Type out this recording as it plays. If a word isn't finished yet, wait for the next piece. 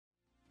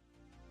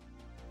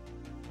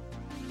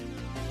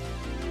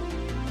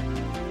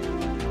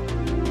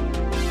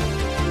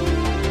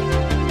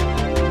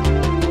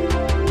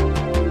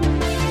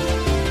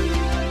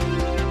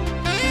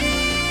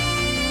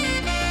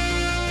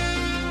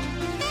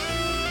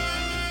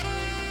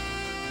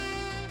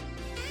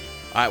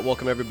All right,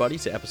 welcome everybody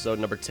to episode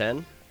number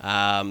 10.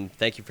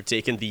 Thank you for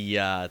taking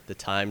the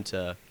time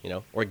to,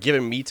 or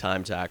giving me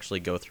time to actually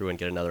go through and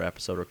get another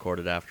episode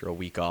recorded after a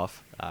week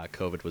off.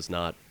 COVID was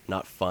not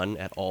fun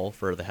at all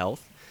for the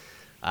health.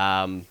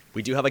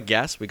 We do have a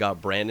guest. We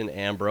got Brandon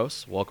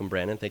Ambrose. Welcome,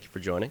 Brandon. Thank you for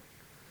joining.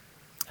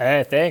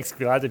 Hey, thanks.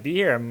 Glad to be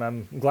here.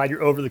 I'm glad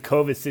you're over the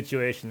COVID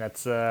situation.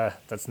 That's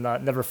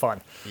never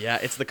fun. Yeah,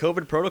 it's the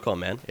COVID protocol,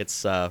 man.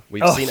 It's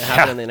we've seen it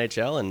happen in the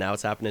NHL, and now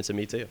it's happening to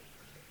me too.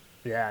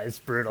 Yeah, it's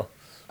brutal.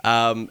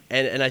 And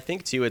I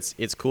think too,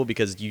 it's cool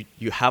because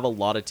you have a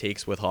lot of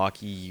takes with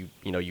hockey.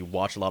 You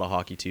watch a lot of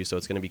hockey too, so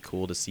it's going to be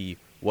cool to see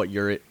what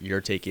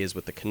your take is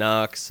with the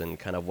Canucks and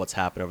kind of what's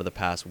happened over the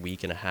past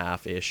week and a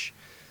half ish.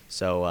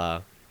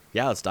 So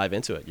yeah, let's dive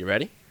into it. You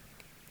ready?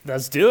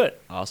 Let's do it.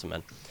 Awesome,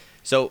 man.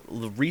 So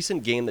the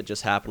recent game that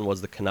just happened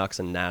was the Canucks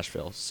in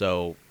Nashville.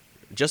 So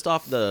just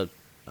off the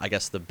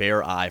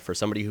bare eye for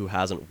somebody who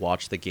hasn't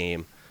watched the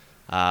game,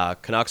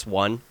 Canucks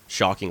won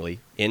shockingly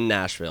in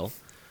Nashville.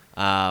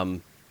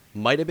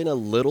 Might have been a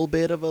little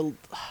bit of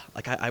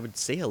I would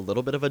say a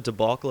little bit of a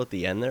debacle at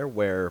the end there,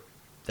 where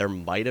there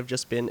might have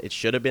just been, it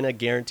should have been a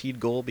guaranteed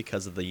goal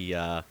because of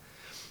the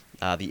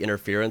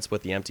interference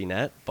with the empty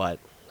net. But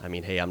I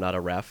mean, hey, I'm not a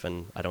ref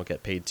and I don't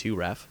get paid to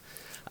ref.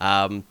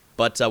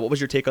 But what was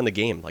your take on the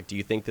game? Like, do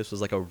you think this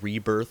was like a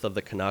rebirth of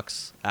the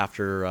Canucks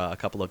after a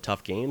couple of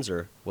tough games,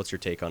 or what's your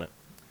take on it?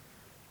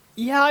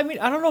 Yeah, I mean,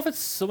 I don't know if it's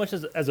so much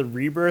as a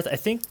rebirth. I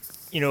think,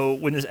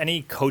 when there's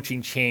any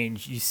coaching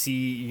change, you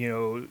see,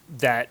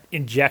 that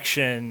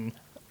injection,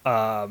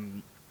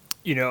 into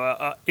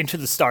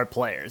the star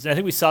players. And I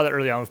think we saw that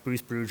early on with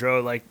Bruce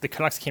Boudreau. Like, the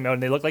Canucks came out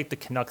and they looked like the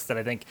Canucks that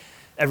I think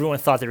everyone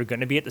thought they were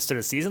going to be at the start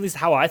of the season, at least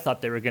how I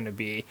thought they were going to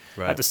be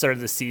at the start of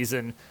the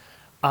season.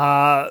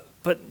 But,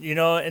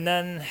 and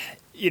then,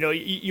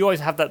 you always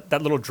have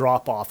that little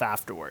drop off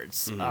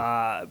afterwards.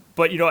 Mm-hmm.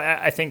 But,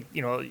 I think,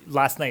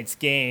 last night's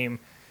game,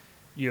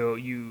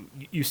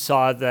 you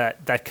saw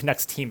that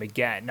Canucks team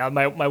again. Now,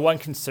 my one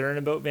concern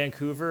about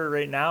Vancouver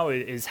right now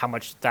is how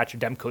much Thatcher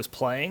Demko's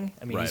playing.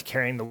 I mean, he's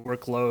carrying the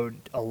workload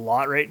a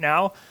lot right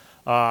now.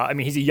 I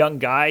mean, he's a young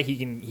guy. He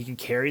can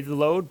carry the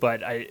load,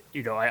 but I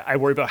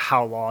worry about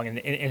how long and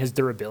his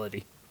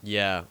durability.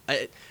 Yeah.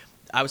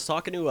 I was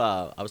talking to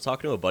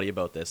a buddy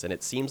about this, and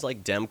it seems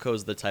like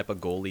Demko's the type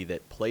of goalie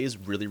that plays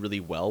really,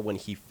 really well when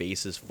he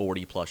faces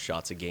 40 plus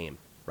shots a game,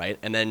 right?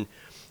 And then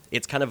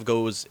it's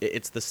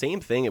the same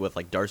thing with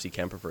like Darcy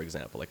Kemper, for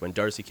example. Like when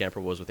Darcy Kemper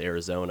was with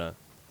Arizona,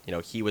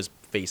 he was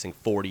facing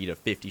 40 to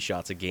 50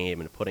 shots a game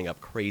and putting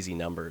up crazy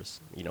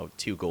numbers,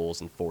 2 goals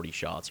and 40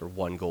 shots or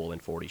 1 goal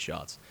and 40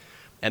 shots.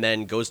 And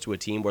then goes to a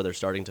team where they're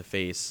starting to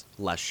face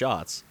less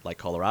shots, like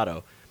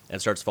Colorado,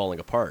 and starts falling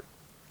apart.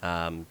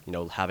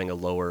 Having a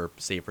lower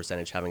save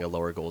percentage, having a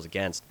lower goals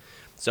against.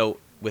 So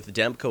with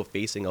Demko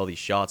facing all these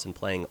shots and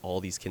playing all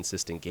these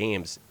consistent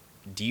games,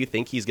 do you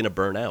think he's going to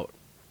burn out?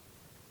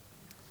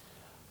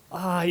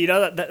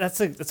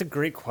 That's a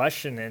great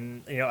question,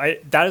 and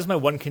that is my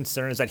one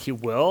concern is that he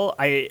will.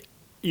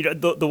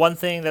 The one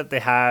thing that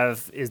they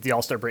have is the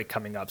All-Star break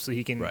coming up, so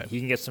he can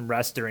get some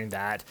rest during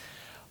that.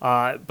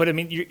 But I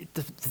mean,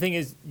 the thing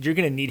is, you're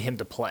going to need him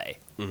to play.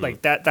 Mm-hmm.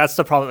 Like that's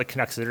the problem the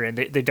Canucks are in.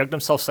 They dug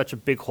themselves such a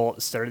big hole at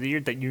the start of the year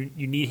that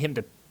you need him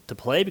to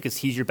play because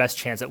he's your best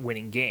chance at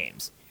winning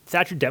games.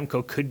 Thatcher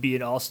Demko could be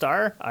an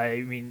all-star.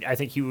 I mean, I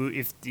think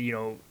if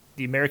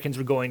the Americans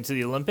were going to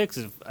the Olympics,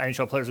 if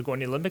NHL players were going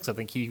to the Olympics, I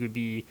think he would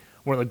be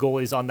one of the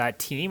goalies on that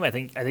team. I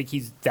think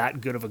he's that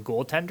good of a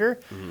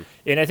goaltender. Mm-hmm.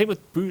 And I think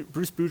with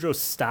Bruce Boudreau's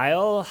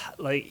style,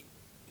 like,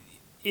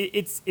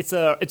 it's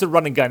a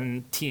run and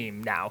gun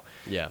team now.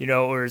 Yeah.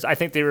 Whereas I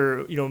think they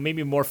were,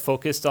 maybe more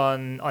focused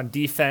on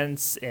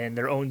defense and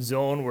their own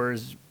zone,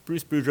 whereas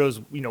Bruce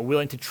Boudreau's,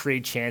 willing to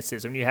trade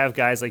chances. When you have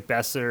guys like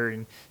Besser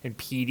and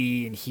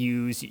Petey and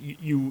Hughes,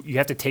 you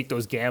have to take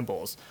those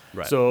gambles.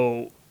 Right.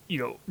 So,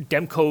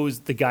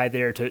 Demko's the guy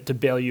there to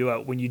bail you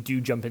out when you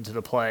do jump into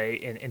the play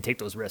and take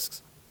those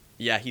risks.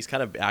 Yeah, he's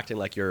kind of acting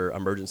like your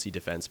emergency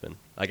defenseman,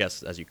 I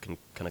guess, as you can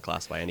kind of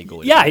classify any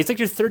goalie. Yeah, he's like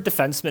your third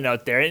defenseman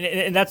out there,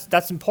 and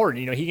that's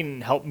important. He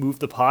can help move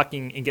the puck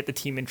and get the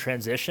team in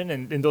transition,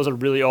 and those are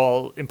really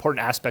all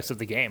important aspects of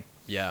the game.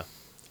 Yeah.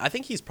 I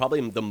think he's probably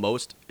the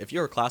most, if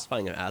you're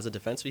classifying him as a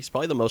defenseman, he's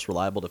probably the most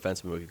reliable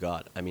defenseman we've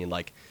got. I mean,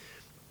 like,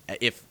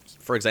 if,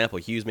 for example,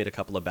 Hughes made a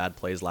couple of bad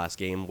plays last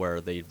game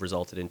where they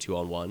resulted in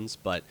 2-on-1s,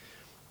 but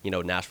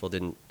Nashville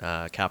didn't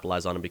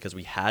capitalize on him because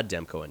we had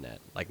Demko in net,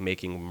 like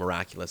making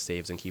miraculous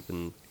saves and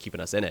keeping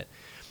us in it.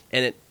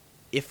 And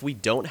if we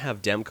don't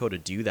have Demko to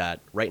do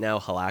that, right now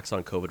Halak's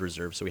on COVID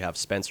reserve, so we have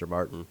Spencer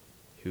Martin,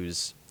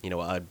 who's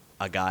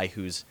a guy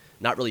who's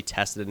not really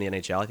tested in the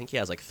NHL. I think he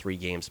has like 3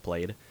 games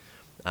played,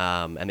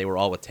 and they were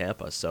all with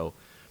Tampa, so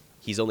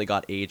he's only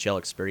got AHL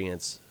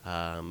experience.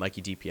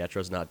 Mikey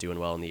DiPietro's not doing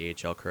well in the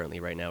AHL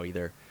currently right now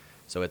either,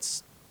 so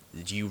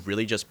do you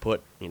really just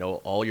put,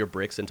 all your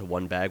bricks into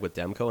one bag with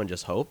Demko and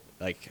just hope?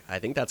 Like, I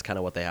think that's kind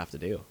of what they have to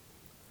do.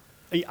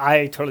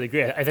 I totally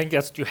agree. I think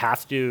that's what you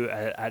have to do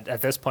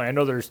at this point. I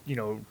know there's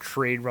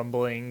trade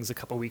rumblings a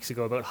couple weeks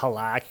ago about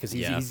Halak because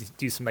he's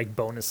do some like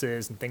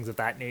bonuses and things of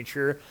that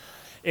nature.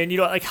 And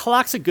like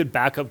Halak's a good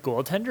backup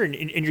goaltender,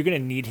 and you're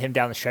going to need him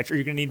down the stretch, or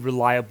you're going to need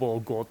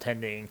reliable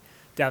goaltending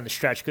down the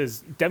stretch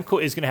because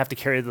Demko is going to have to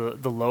carry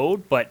the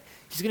load, but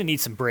he's going to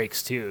need some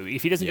breaks too.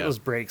 If he doesn't get those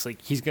breaks,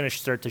 like he's going to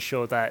start to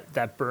show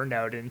that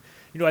burnout. And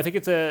I think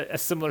it's a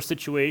similar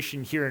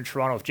situation here in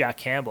Toronto with Jack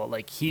Campbell.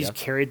 Like he's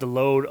carried the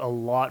load a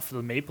lot for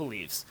the Maple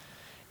Leafs.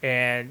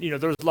 And,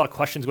 there was a lot of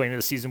questions going into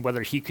the season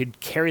whether he could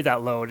carry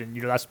that load.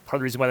 And, that's part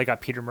of the reason why they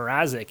got Peter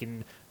Mrazek.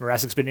 And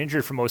Mrazek's been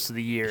injured for most of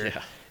the year.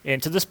 Yeah.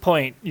 And to this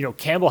point,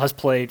 Campbell has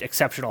played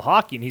exceptional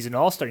hockey, and he's an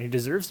all-star, and he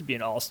deserves to be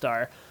an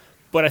all-star.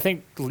 But I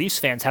think Leafs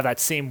fans have that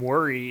same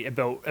worry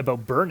about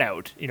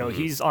burnout.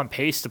 He's on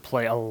pace to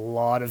play a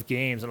lot of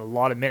games and a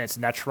lot of minutes,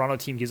 and that Toronto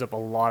team gives up a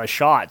lot of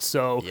shots.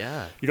 So,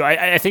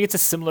 I think it's a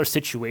similar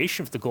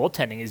situation with the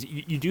goaltending. Is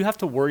you do have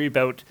to worry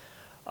about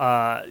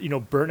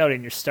burnout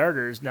in your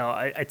starters. Now,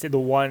 I'd say the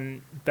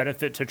one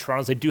benefit to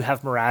Toronto is they do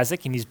have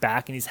Mrazek, and he's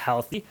back and he's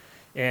healthy.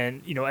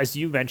 And, as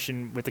you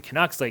mentioned with the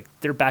Canucks, like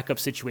their backup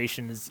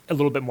situation is a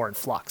little bit more in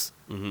flux.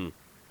 Mm-hmm.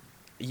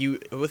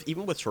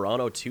 Even with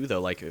Toronto too, though,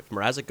 like if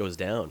Mrazek goes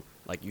down,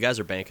 like you guys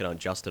are banking on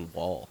Justin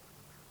Wall,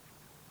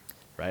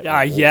 right?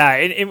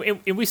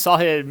 And we saw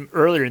him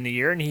earlier in the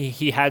year, and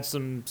he had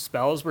some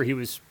spells where he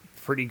was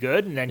pretty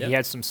good, and then he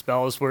had some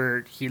spells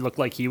where he looked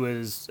like he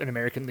was an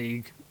American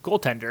League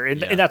goaltender,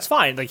 and that's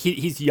fine. Like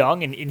he's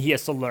young and he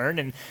has to learn,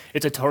 and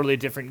it's a totally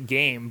different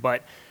game.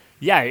 But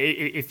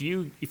if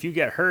you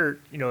get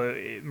hurt,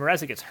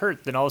 Mrazek gets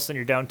hurt, then all of a sudden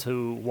you're down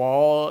to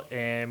Wall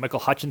and Michael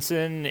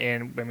Hutchinson,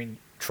 and I mean,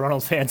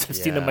 Toronto fans have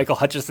seen the Michael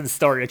Hutchinson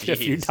story a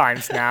few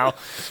times now.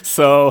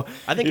 So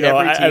I think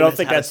every team has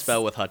had a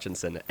spell with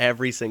Hutchinson.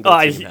 Every single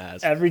team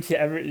has.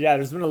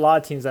 There's been a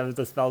lot of teams that have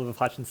the spell with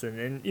Hutchinson,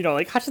 and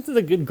like Hutchinson's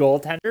a good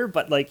goaltender,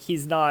 but like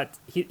he's not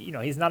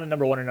a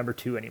number one or number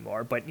two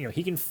anymore. But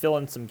he can fill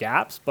in some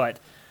gaps, but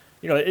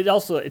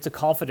it's a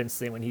confidence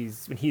thing when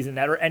he's in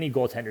net, or any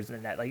goaltender's in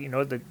the net. Like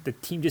the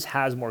team just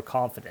has more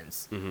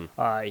confidence.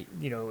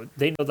 Mm-hmm.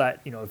 They know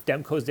that if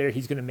Demko's there,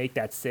 he's going to make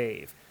that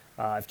save.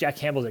 If Jack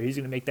Campbell's there, he's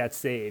going to make that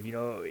save.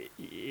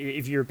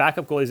 If your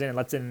backup goalie's in and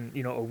lets in,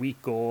 a weak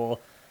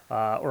goal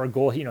or a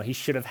goal, he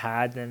should have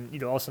had, then,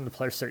 all of a sudden the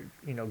players start,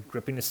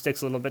 gripping the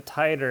sticks a little bit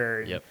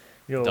tighter. And,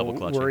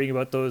 worrying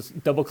about those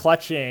double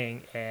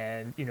clutching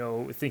and,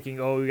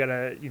 thinking, oh, we got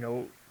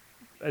to,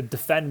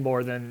 defend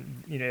more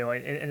than,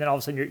 and then all of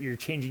a sudden you're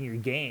changing your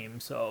game.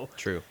 So,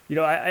 true.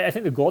 I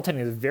think the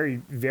goaltending is a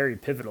very, very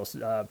pivotal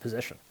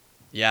position.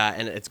 Yeah,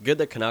 and it's good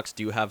that Canucks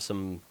do have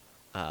some.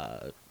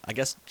 I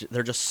guess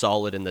they're just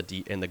solid in the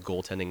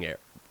goaltending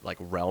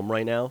realm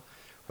right now,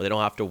 where they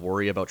don't have to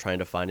worry about trying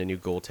to find a new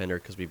goaltender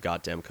because we've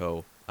got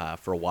Demko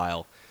for a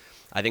while.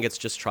 I think it's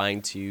just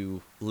trying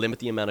to limit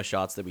the amount of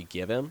shots that we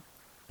give him,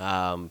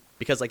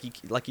 because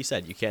like you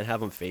said, you can't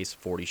have him face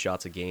 40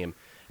 shots a game,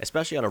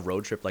 especially on a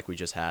road trip like we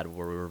just had,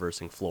 where we were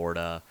versing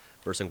Florida,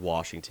 versing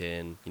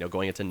Washington,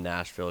 going into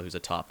Nashville, who's a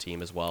top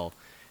team as well.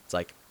 It's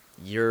like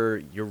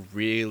you're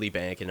really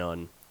banking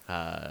on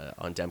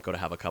Demko to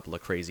have a couple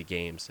of crazy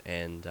games,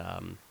 and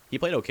he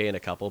played okay in a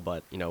couple,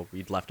 but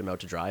we'd left him out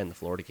to dry in the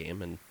Florida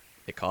game, and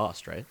it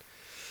cost, right?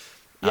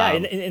 Yeah,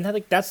 and I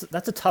think that's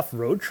a tough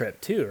road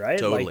trip too, right?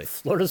 Totally. Like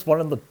Florida's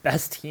one of the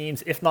best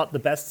teams, if not the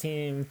best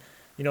team,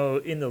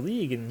 in the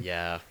league, and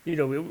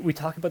we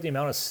talk about the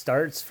amount of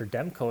starts for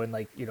Demko,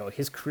 and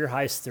his career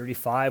high is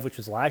 35, which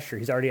was last year.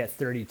 He's already at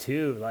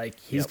 32. Like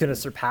he's going to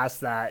surpass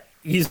that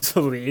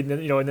easily, in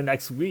the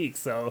next week.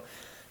 So.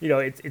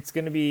 It's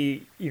going to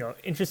be,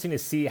 interesting to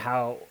see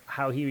how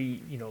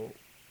he,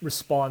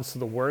 responds to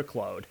the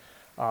workload.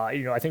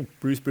 I think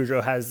Bruce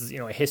Boudreau has,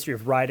 a history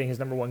of riding his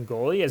number one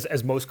goalie,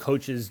 as most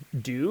coaches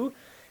do.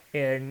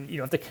 And,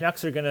 if the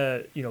Canucks are going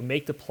to,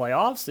 make the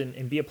playoffs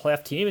and be a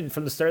playoff team, and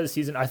from the start of the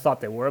season, I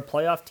thought they were a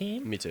playoff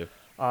team. Me too.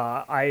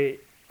 I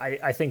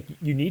think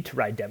you need to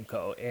ride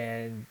Demko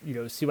and,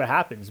 see what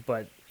happens.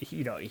 But,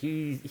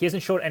 he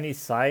hasn't shown any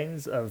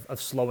signs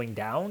of slowing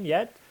down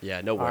yet.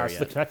 Yeah, nowhere yet. So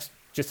the Canucks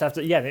just have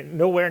to,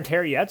 no wear and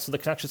tear yet, so the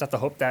Canucks just have to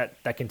hope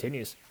that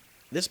continues.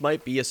 This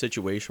might be a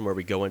situation where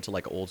we go into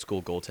like old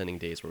school goaltending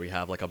days, where we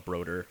have like a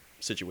Broder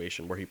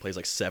situation where he plays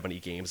like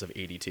 70 games of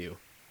 82,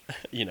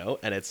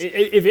 and it's...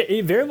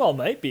 It very well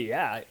might be,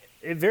 yeah.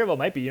 It very well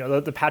might be,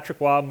 the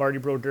Patrick Waugh, Marty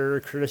Brodeur,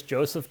 Curtis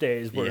Joseph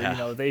days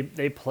where,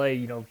 they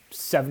play,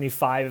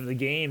 75 of the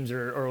games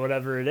or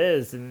whatever it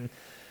is, and,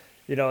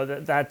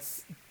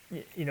 that's,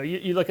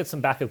 you look at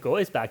some backup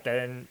goalies back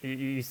then, and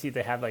you see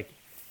they have like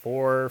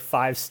 4 or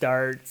 5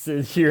 starts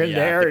here and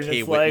there, and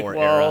it's like,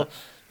 well,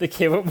 the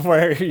K Whitmore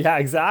era. Yeah,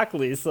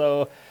 exactly.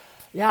 So,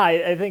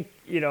 I think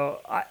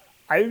I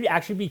would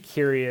actually be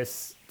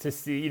curious to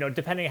see,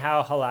 depending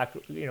how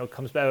Halak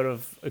comes out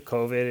of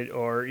COVID,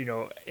 or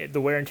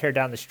the wear and tear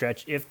down the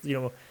stretch, if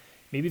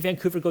maybe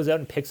Vancouver goes out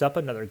and picks up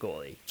another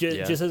goalie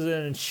just as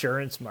an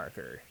insurance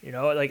marker.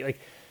 Like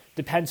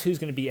depends who's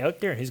going to be out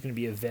there and who's going to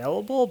be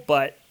available,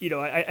 but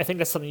I think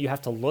that's something you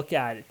have to look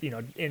at.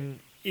 In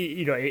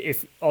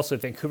if also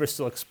Vancouver's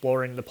still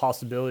exploring the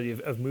possibility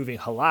of moving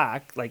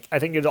Halak, like I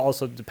think it'll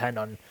also depend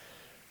on,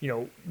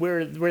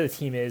 where the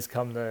team is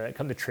come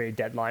the trade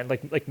deadline.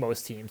 Like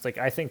most teams, like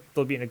I think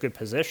they'll be in a good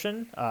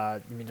position.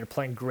 I mean, they're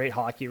playing great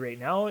hockey right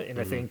now, and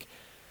I think,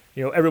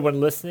 everyone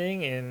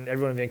listening and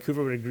everyone in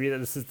Vancouver would agree that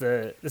this is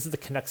the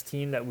Canucks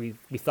team that we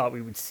thought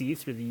we would see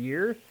through the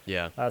year,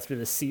 through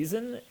the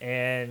season,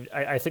 and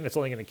I think it's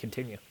only going to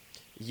continue.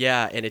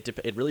 Yeah, and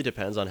it really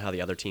depends on how the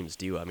other teams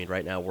do. I mean,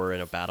 right now we're in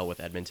a battle with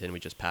Edmonton.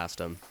 We just passed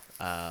them.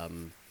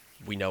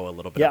 We know a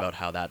little bit about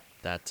how that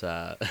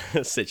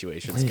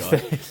situation's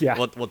going. Yeah,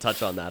 we'll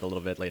touch on that a little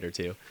bit later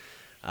too.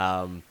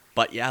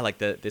 But yeah, like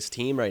this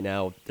team right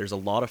now, there's a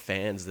lot of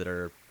fans that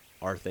are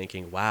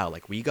thinking, wow,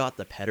 like we got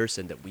the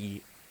Pettersson that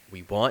we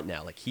want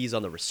now. Like he's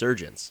on the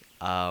resurgence.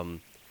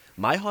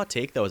 My hot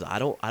take though is I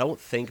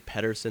don't think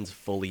Pettersson's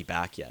fully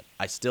back yet.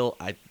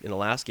 In the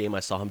last game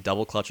I saw him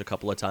double clutch a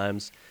couple of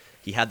times.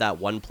 He had that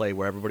one play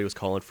where everybody was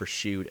calling for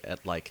shoot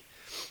at like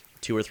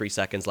 2 or 3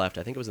 seconds left.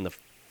 I think it was in the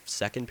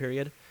second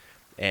period.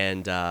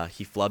 And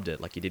he flubbed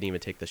it. Like he didn't even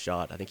take the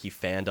shot. I think he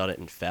fanned on it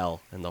and fell.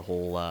 And the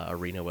whole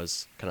arena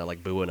was kind of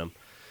like booing him.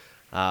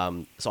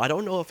 So I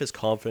don't know if his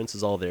confidence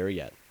is all there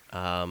yet.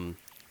 I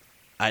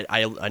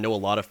know a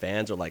lot of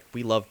fans are like,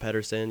 we love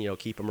Pettersson,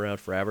 keep him around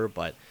forever.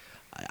 But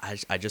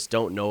I just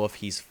don't know if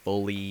he's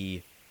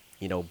fully,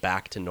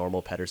 back to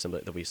normal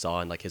Pettersson that we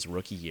saw in like his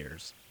rookie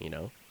years,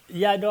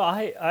 Yeah, no,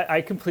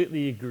 I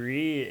completely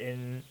agree,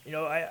 and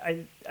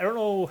I don't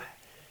know,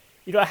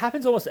 it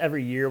happens almost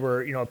every year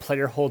where a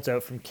player holds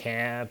out from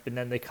camp and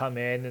then they come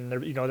in and they're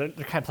they're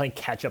kind of playing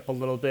catch up a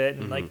little bit,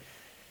 and like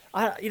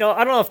I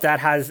don't know if that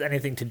has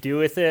anything to do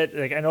with it.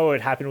 Like I know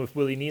it happened with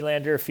Willie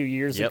Nylander a few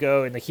years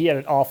ago, and like he had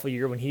an awful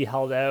year when he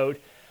held out.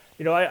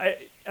 I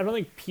don't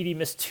think PD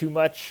missed too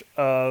much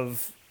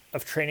of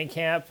training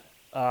camp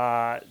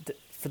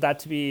for that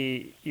to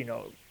be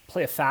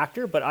play a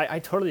factor, but I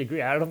totally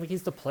agree. I don't think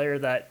he's the player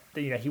that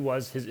he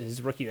was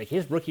his rookie. Like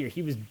his rookie year,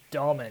 he was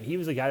dominant. He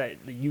was a guy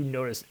that you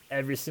noticed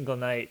every single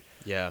night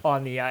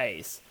on the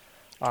ice.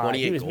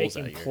 28 he was goals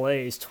making that year.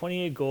 plays,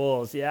 28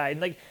 goals. Yeah,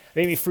 and like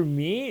maybe for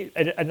me,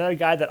 another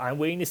guy that I'm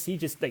waiting to see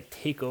just like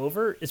take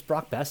over is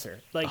Brock Besser.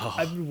 Like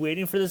I've been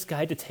waiting for this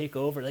guy to take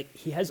over. Like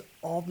he has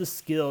all the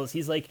skills.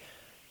 He's like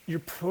your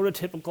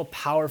prototypical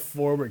power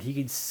forward. He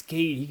can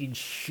skate, he can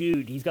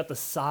shoot, he's got the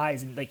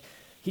size, and like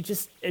I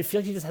feel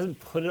like he just hasn't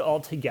put it all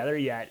together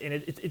yet, and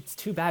it's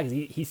too bad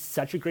because he's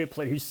such a great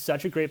player. He's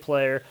such a great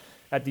player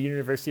at the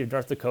University of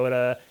North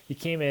Dakota. He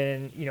came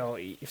in,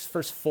 his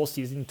first full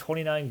season,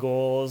 29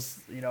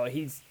 goals.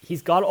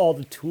 He's got all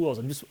the tools.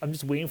 I'm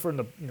just waiting for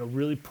him to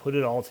really put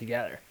it all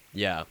together.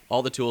 Yeah,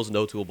 all the tools,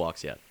 no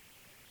toolbox yet.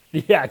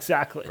 Yeah,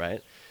 exactly.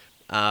 Right.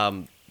 I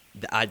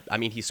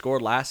mean, he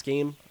scored last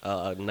game,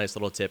 a nice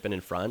little tip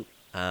in front.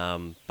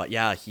 But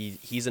yeah,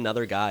 he's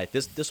another guy.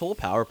 This whole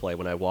power play,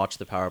 when I watch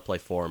the power play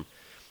form,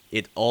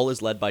 it all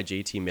is led by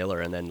JT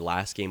Miller. And then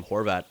last game,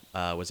 Horvat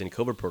was in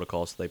COVID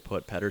protocol, so they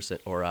put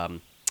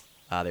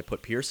they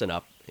put Pearson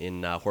up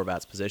in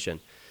Horvat's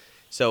position.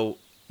 So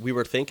I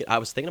was thinking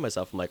to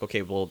myself, I'm like,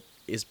 okay, well,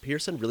 is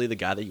Pearson really the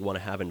guy that you want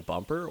to have in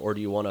bumper, or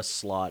do you want to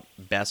slot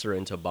Besser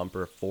into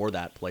bumper for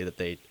that play that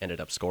they ended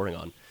up scoring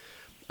on?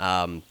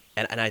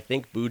 And I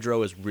think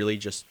Boudreau is really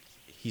just,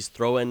 he's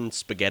throwing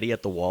spaghetti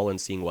at the wall and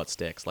seeing what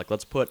sticks. Like,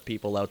 let's put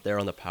people out there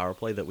on the power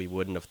play that we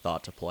wouldn't have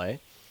thought to play.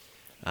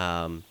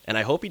 And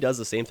I hope he does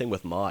the same thing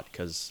with Mott,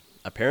 because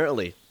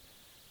apparently,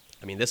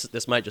 I mean,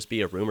 this might just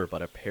be a rumor,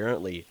 but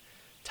apparently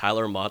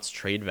Tyler Mott's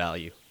trade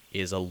value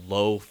is a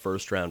low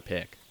first-round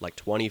pick, like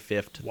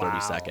 25th to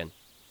 32nd.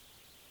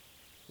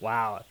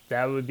 Wow,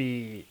 that would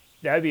be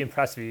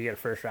impressive if you get a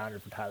first rounder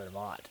for Tyler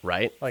Mott.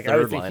 Right? Like third I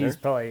would think liner. he's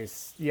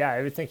probably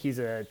I would think he's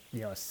a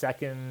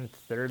second,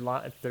 third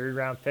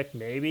round pick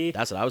maybe.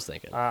 That's what I was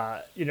thinking.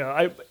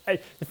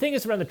 The thing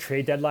is around the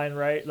trade deadline,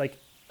 right? Like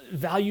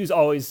values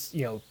always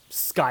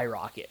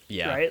skyrocket.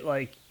 Yeah. Right.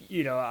 Like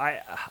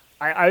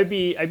I'd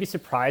be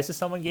surprised if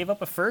someone gave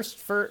up a first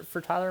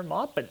for Tyler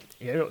Mott, but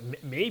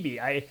maybe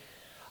I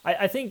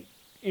think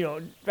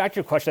back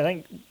to your question. I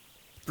think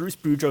Bruce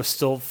Boudreau's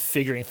still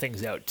figuring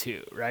things out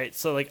too, right?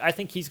 So like I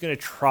think he's going to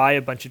try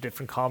a bunch of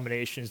different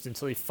combinations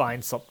until he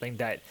finds something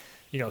that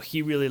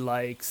he really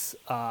likes.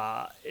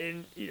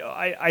 And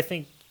I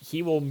think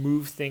he will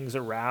move things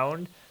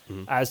around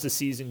as the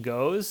season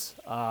goes.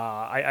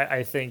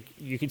 I think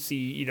you could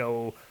see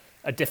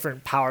a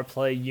different power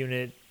play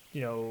unit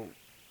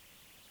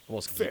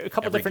a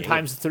couple different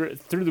times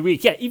through the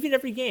week. Yeah, even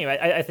every game.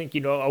 I think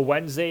a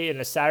Wednesday and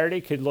a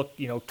Saturday could look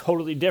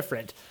totally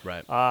different.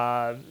 Right.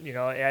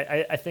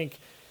 I think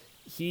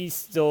he's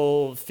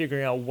still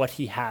figuring out what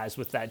he has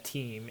with that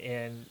team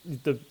and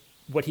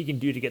what he can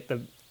do to get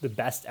the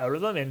best out of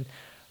them. And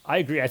I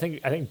agree. I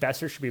think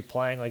Besser should be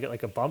playing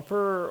like a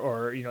bumper,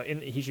 or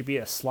he should be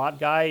a slot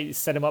guy.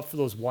 Set him up for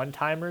those one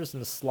timers in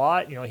the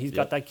slot. He's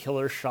got that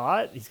killer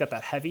shot. He's got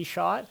that heavy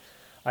shot.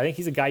 I think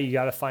he's a guy you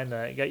got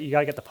to you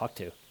got to get the puck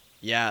to.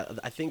 Yeah,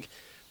 I think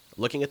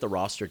looking at the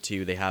roster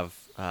too, they have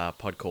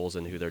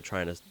Podkolzin, who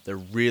they're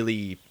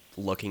really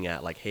looking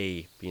at like,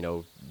 hey,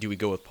 do we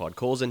go with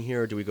Podkolzin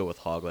here or do we go with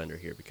Hoglander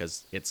here?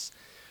 Because it's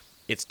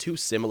two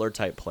similar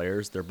type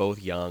players. They're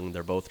both young.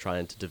 They're both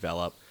trying to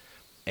develop,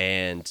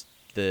 and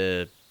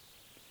the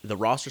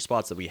roster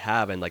spots that we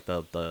have and like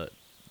the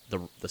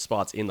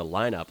spots in the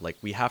lineup, like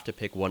we have to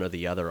pick one or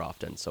the other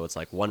often. So it's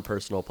like one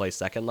person will play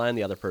second line,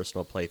 the other person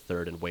will play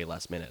third in way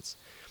less minutes.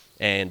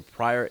 And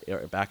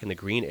back in the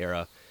Green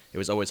era, it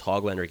was always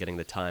Hoglander getting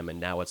the time, and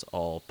now it's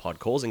all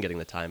Podkolzin getting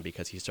the time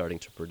because he's starting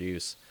to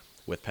produce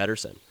with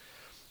Pettersson.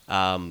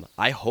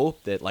 I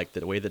hope that like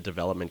the way the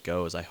development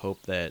goes, I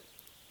hope that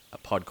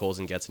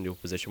Podkolzin gets into a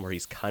position where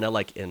he's kind of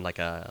like in like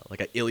a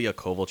Ilya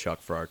Kovalchuk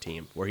for our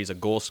team, where he's a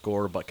goal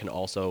scorer but can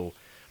also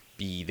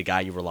be the guy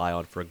you rely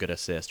on for a good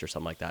assist or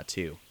something like that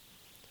too.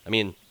 I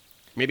mean,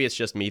 maybe it's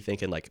just me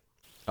thinking like,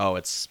 oh,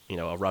 it's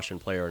a Russian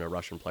player and a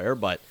Russian player,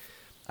 but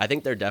I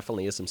think there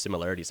definitely is some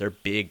similarities. They're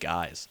big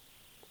guys.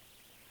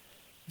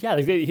 Yeah,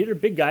 like they're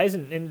big guys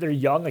and they're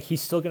young. Like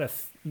he's still gonna,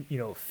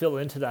 fill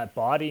into that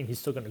body, and he's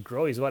still gonna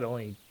grow. He's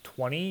only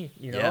 20.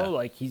 Yeah.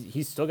 Like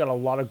he's still got a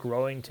lot of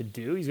growing to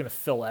do. He's gonna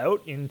fill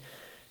out, and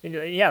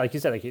yeah, like you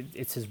said, like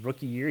it's his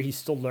rookie year. He's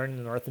still learning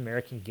the North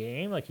American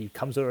game. Like he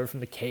comes over from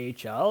the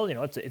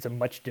KHL. It's a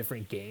much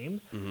different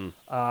game. Mm-hmm.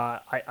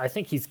 I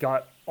think he's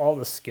got all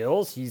the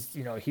skills. He's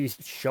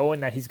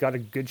showing that he's got a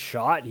good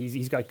shot.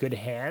 He's got good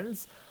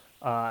hands.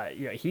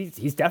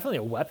 He's definitely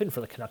a weapon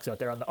for the Canucks out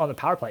there on the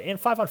power play and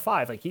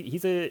 5-on-5. Like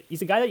he's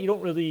a guy that you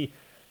don't really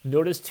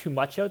notice too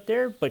much out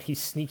there, but he's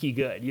sneaky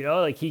good.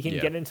 Like he can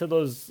get into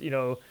those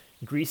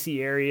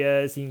greasy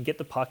areas. He can get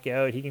the puck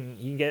out. He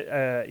can get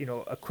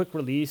a quick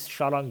release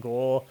shot on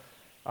goal.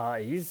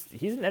 He's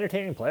an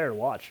entertaining player to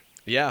watch.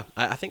 Yeah,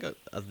 I think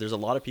there's a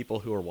lot of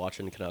people who are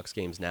watching Canucks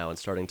games now and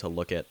starting to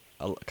look at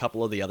a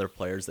couple of the other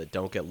players that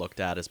don't get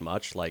looked at as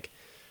much, like.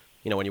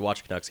 When you watch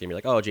a Canucks game, you're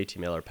like, oh, JT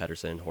Miller,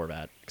 Pettersson,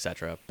 Horvat,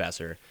 etc.,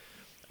 Besser.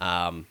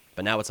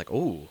 But now it's like,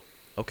 oh,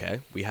 okay,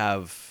 we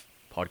have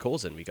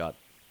Podkolzin, we got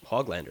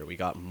Hoglander, we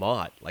got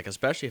Mott. Like,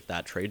 especially if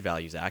that trade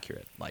value is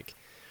accurate. Like,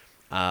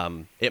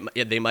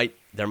 there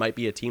might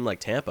be a team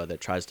like Tampa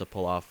that tries to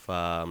pull off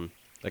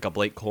like a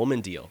Blake Coleman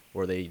deal,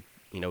 where they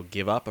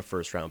give up a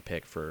first round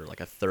pick for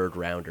like a third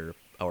rounder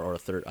or a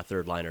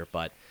third liner,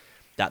 but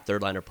that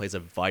third liner plays a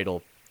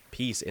vital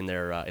piece in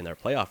their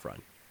playoff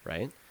run,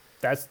 right?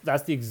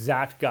 That's the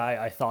exact guy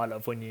I thought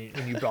of when you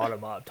brought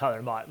him up.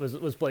 Tyler Mott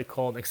was Blake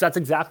Coleman, because that's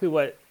exactly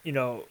what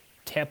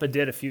Tampa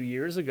did a few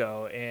years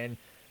ago, and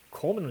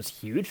Coleman was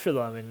huge for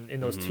them in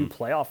those two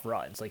playoff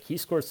runs. Like he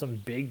scored some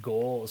big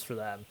goals for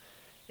them,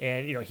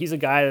 and he's a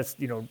guy that's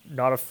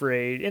not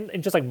afraid,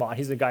 and just like Mott,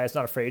 he's a guy that's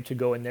not afraid to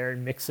go in there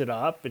and mix it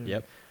up. And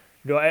yep.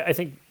 I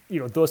think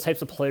those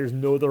types of players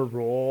know their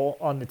role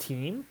on the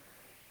team,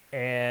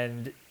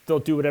 and they'll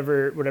do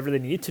whatever they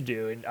need to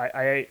do. And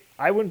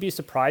I wouldn't be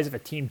surprised if a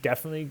team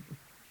definitely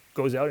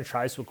goes out and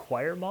tries to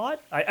acquire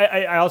Mott.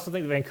 I also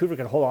think Vancouver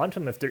can hold on to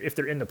him if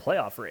they're in the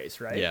playoff race,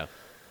 right? Yeah.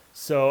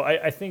 So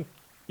I think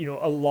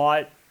a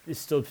lot is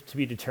still to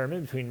be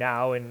determined between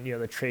now and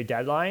the trade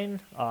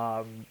deadline.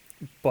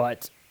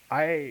 But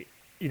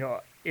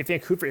if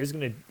Vancouver is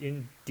going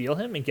to deal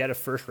him and get a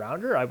first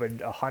rounder, I would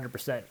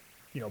 100%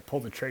 pull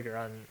the trigger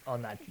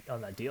on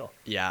that deal.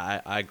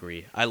 Yeah, I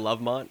agree. I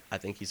love Mott. I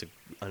think he's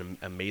an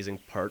amazing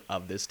part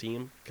of this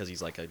team because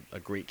he's like a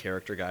great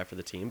character guy for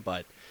the team.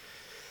 But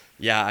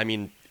yeah, I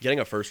mean, getting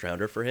a first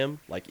rounder for him,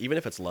 like even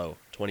if it's low,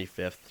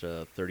 25th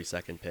to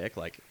 32nd pick,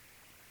 like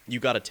you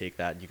got to take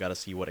that. You got to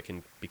see what it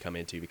can become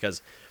into,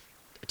 because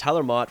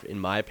Tyler Mott, in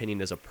my opinion,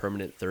 is a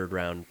permanent third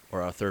round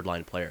or a third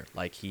line player.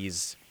 Like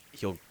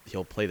he'll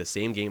play the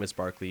same game as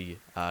Barclay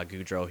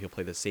Goudreau. He'll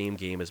play the same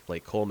game as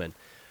Blake Coleman.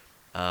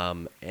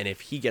 And if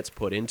he gets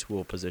put into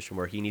a position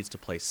where he needs to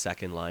play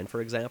second line,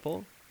 for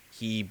example,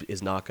 he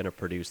is not going to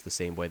produce the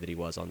same way that he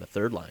was on the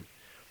third line.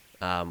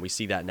 We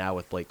see that now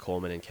with Blake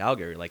Coleman in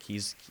Calgary. Like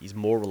he's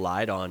more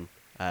relied on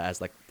as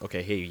like,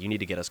 okay, hey, you need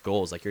to get us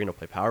goals. Like you're going to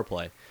play power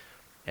play.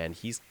 And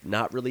he's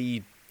not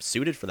really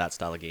suited for that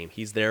style of game.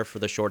 He's there for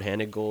the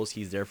shorthanded goals.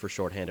 He's there for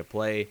shorthanded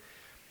play.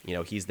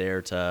 He's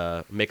there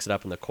to mix it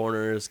up in the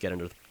corners, get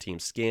under the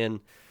team's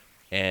skin.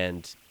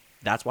 And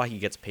that's why he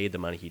gets paid the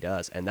money he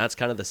does. And that's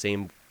kind of the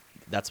same.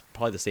 That's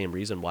probably the same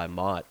reason why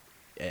Mott,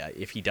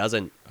 if he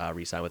doesn't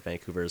re-sign with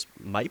Vancouver,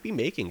 might be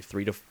making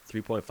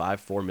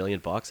 $3.4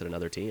 million at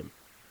another team.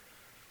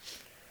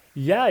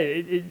 Yeah,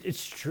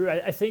 it's true.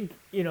 I think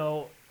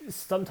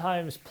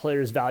sometimes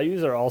players'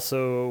 values are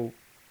also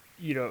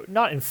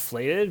not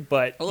inflated,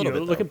 but a little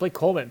bit. Look at Blake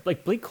Coleman.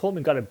 Like Blake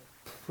Coleman got a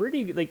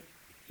pretty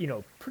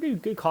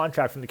good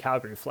contract from the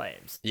Calgary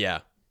Flames. Yeah.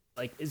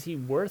 Like, is he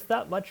worth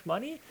that much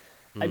money?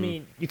 I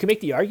mean, you can make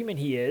the argument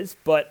he is,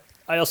 but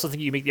I also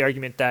think you can make the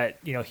argument that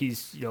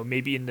he's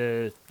maybe in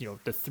the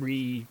the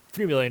 $3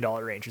 million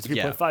range or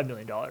 $3.5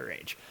 million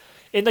range,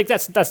 and like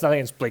that's nothing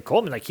against Blake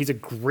Coleman. Like he's a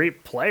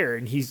great player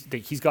and he's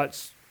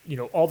got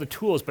all the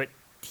tools, but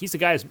he's the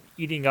guy who's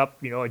eating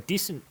up a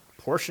decent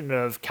portion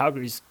of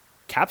Calgary's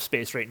cap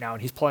space right now,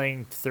 and he's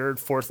playing third,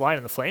 fourth line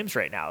in the Flames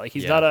right now. Like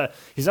he's not a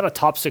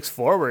top six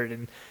forward,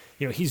 and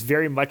he's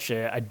very much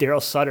a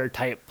Daryl Sutter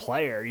type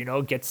player.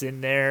 Gets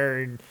in there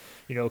and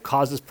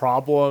causes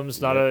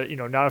problems.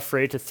 Not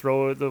afraid to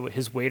throw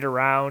his weight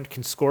around.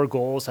 Can score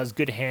goals. Has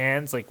good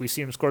hands. Like we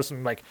see him score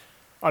some like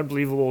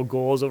unbelievable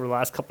goals over the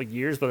last couple of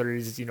years, whether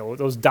it's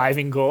those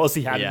diving goals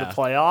he had in the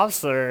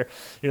playoffs or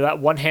that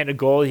one-handed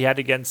goal he had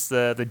against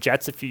the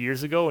Jets a few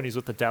years ago when he's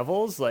with the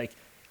Devils. Like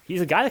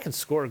he's a guy that can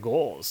score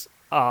goals.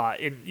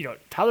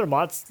 Tyler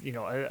Mott's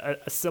a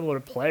similar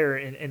player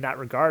in that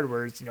regard,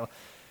 where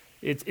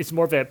it's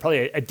more of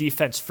probably a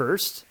defense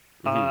first.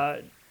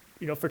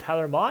 For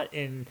Tyler Mott,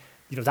 and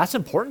that's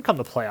important come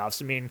the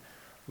playoffs. I mean,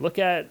 look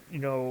at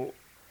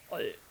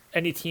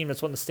any team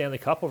that's won the Stanley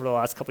Cup over the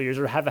last couple of years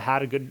or have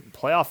had a good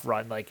playoff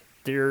run. Like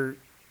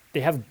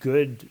they have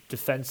good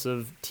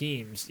defensive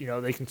teams.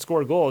 They can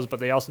score goals, but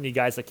they also need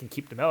guys that can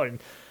keep them out. And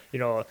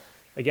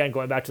again,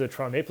 going back to the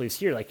Toronto Maple Leafs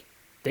here, like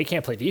they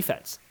can't play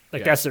defense.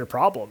 Like that's their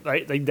problem,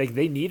 right? Like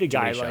they need a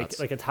guy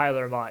like a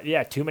Tyler Mott.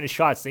 Yeah, too many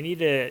shots. They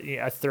need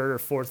a third or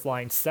fourth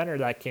line center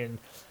that can,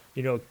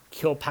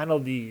 kill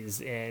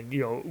penalties and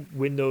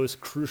win those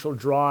crucial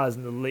draws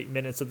in the late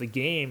minutes of the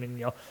game.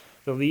 And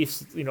the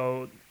Leafs,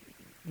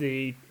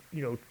 they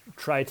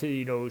tried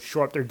to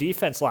shore up their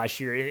defense last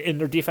year, and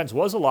their defense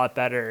was a lot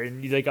better.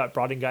 And they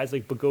brought in guys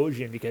like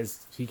Bogosian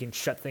because he can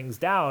shut things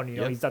down.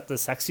 He's not the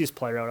sexiest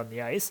player out on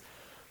the ice,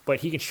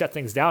 but he can shut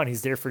things down.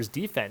 He's there for his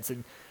defense,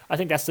 and I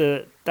think that's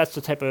the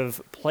type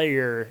of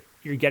player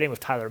you're getting with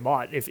Tyler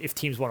Mott. If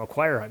teams want to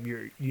acquire him,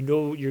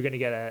 you're going to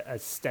get a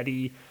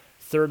steady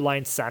third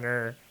line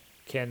center,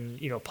 can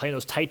play in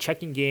those tight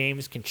checking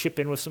games, can chip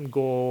in with some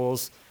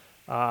goals,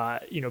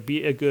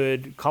 be a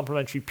good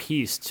complementary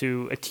piece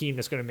to a team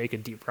that's going to make a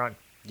deep run.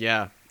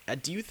 Yeah.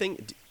 Do you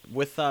think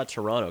with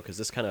Toronto, because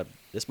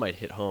this might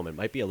hit home, it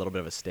might be a little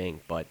bit of a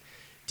sting, but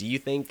do you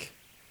think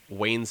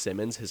Wayne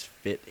Simmons has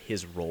fit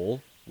his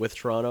role with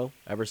Toronto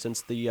ever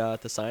since the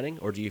signing,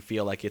 or do you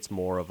feel like it's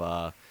more of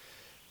a,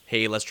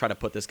 hey, let's try to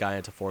put this guy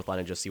into fourth line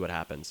and just see what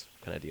happens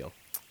kind of deal?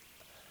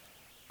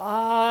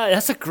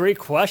 That's a great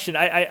question.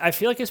 I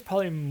feel like it's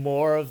probably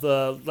more of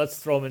the let's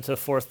throw him into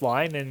fourth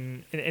line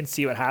and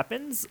see what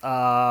happens.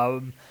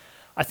 I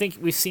think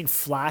we've seen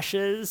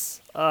flashes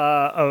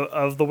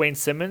of the Wayne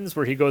Simmons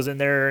where he goes in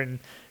there and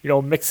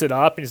mix it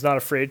up and he's not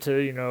afraid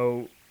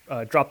to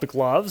drop the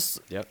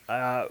gloves. Yep.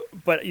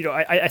 But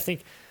I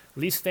think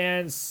Leafs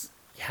fans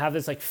have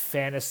this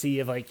fantasy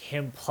of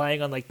him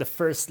playing on the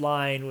first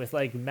line with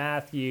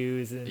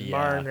Matthews and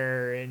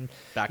Marner and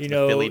back to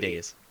the Philly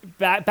days.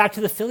 Back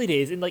to the Philly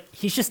days, and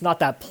he's just not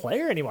that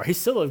player anymore. He's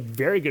still a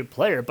very good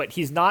player, but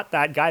he's not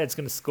that guy that's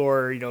going to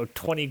score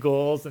 20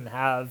 goals and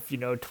have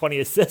 20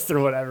 assists or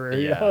whatever.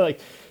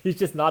 He's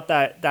just not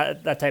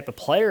that type of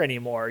player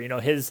anymore.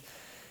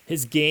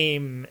 His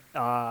game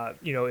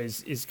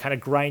is kind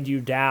of grind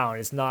you down.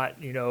 It's not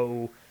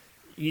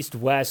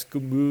east-west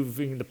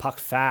moving the puck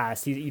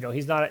fast.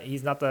 He's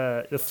not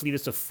the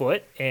fleetest of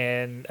foot,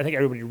 and I think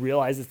everybody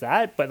realizes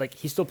that. But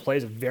he still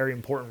plays a very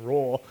important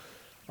role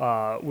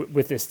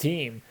with this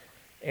team,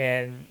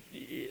 and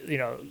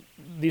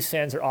these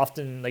fans are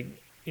often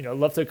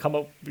love to come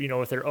up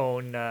with their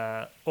own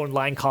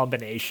line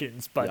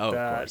combinations. But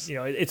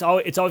it's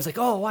always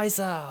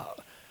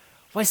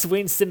why is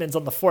Wayne Simmons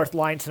on the fourth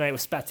line tonight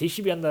with Spets? He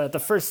should be on the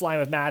first line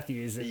with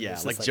Matthews. And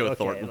Joe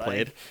Thornton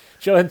played.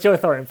 Joe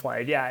Thornton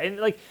played, yeah.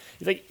 And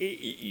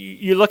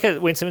you look at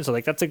Wayne Simmons,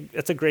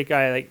 that's a great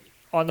guy.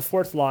 On the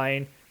fourth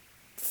line,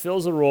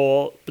 fills a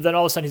role, but then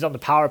all of a sudden he's on the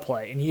power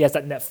play and he has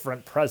that net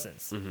front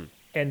presence,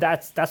 and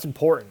that's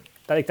important.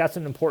 That's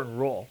an important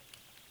role.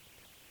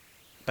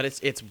 But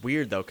it's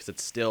weird though because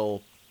it's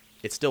still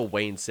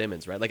Wayne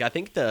Simmons, right? I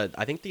think the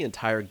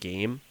entire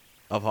game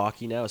of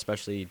hockey now,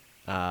 especially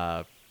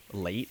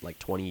late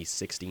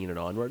 2016 and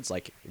onwards,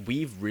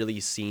 we've really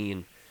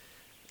seen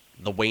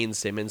the Wayne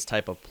Simmons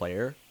type of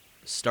player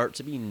start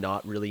to be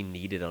not really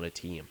needed on a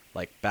team.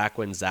 Back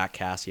when Zach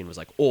Kassian was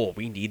oh,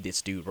 we need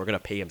this dude, we're gonna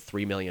pay him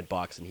 $3 million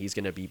and he's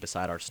gonna be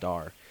beside our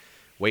star.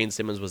 Wayne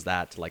Simmons was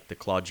that the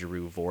Claude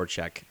Giroux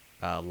Voracek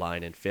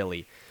line in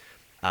Philly.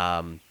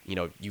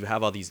 You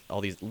have all these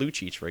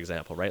Lucic, for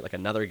example, right?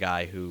 Another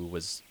guy who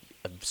was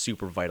a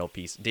super vital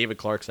piece. David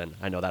Clarkson,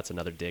 I know that's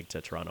another dig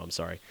to Toronto, I'm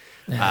sorry.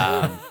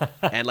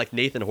 And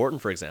Nathan Horton,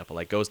 for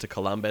example, goes to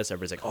Columbus.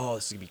 Everybody's oh,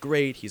 this is gonna be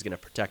great. He's gonna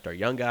protect our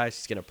young guys.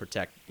 He's gonna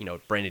protect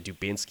Brandon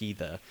Dubinsky,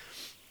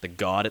 the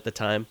god at the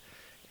time.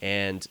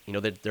 And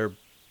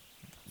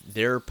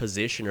their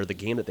position or the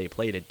game that they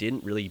played, it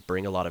didn't really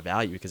bring a lot of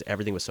value because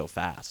everything was so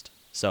fast.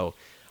 So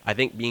I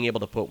think being able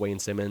to put Wayne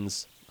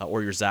Simmons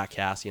or your Zach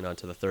Kassian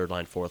onto the third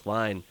line, fourth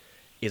line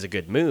is a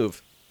good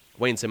move.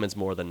 Wayne Simmons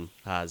more than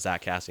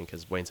Zach Kassian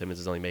because Wayne Simmons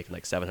is only making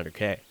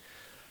 $700K.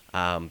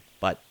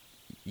 But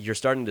you're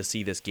starting to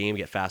see this game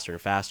get faster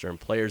and faster, and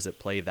players that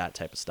play that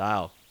type of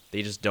style,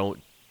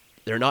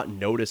 they're not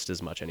noticed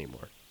as much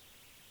anymore.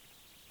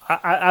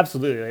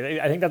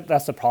 Absolutely. I think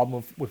that's the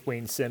problem with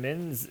Wayne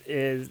Simmons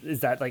is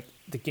that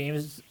the game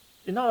is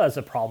not that's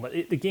a problem,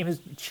 but the game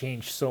has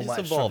changed so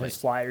much from his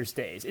Flyers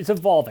days. It's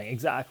evolving,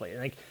 exactly.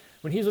 And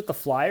when he was with the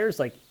Flyers,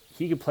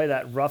 he could play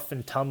that rough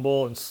and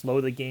tumble and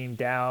slow the game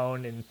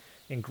down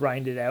and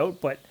grind it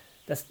out, but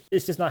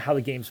it's just not how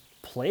the game's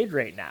played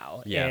right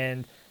now. Yeah.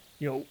 And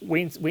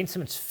Wayne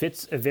Simmons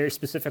fits a very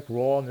specific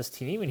role on this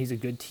team, and he's a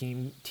good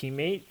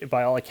teammate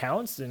by all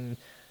accounts. And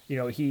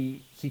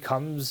he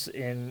comes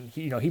and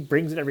he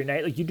brings it every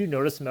night. Like, you do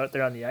notice him out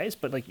there on the ice,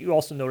 but like you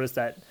also notice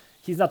that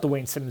he's not the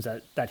Wayne Simmons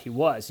that he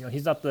was.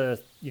 He's not the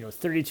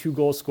 32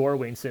 goal scorer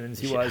Wayne Simmons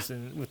he was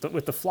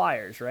with the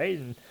Flyers, right?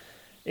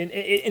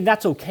 And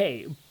that's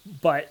okay,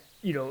 but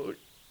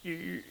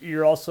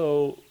you're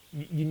also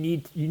you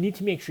need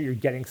to make sure you're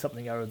getting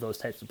something out of those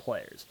types of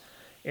players.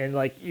 And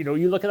like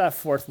you look at that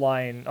fourth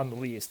line on the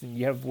Leafs, and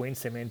you have Wayne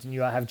Simmons, and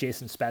you have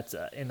Jason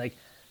Spezza, and like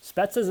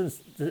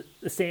Spezza's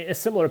a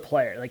similar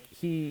player. Like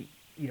he's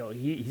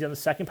on the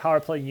second power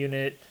play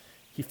unit.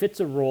 He fits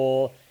a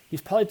role.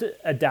 He's probably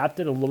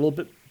adapted a little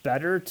bit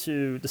better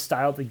to the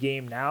style of the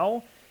game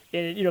now.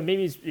 And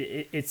maybe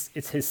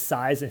it's his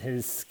size and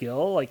his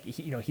skill. Like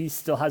he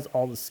still has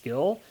all the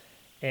skill,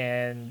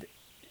 and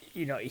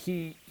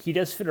he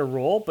does fit a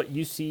role. But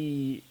you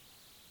see,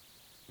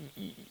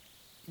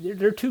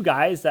 there are two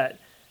guys that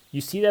you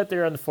see that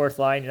they're on the fourth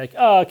line. You're like,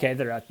 oh, okay,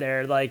 they're out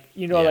there. Like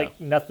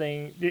like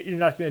nothing. You're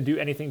not going to do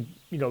anything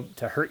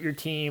to hurt your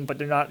team, but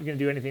they're not going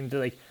to do anything to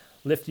like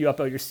lift you up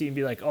out of your seat and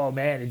be like, oh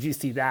man, did you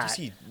see that? Did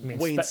you see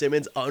Wayne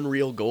Simmons'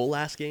 unreal goal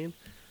last game?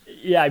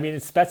 Yeah, I mean,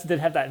 Spezza did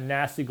have that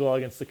nasty goal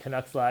against the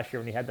Canucks last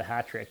year when he had the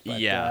hat trick. But,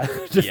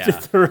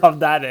 just to rub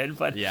that in.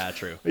 But yeah,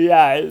 true.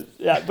 Yeah.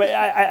 But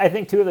I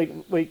think too,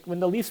 like when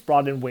the Leafs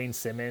brought in Wayne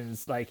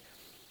Simmons, like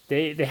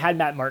they had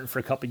Matt Martin for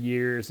a couple of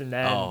years, and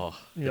then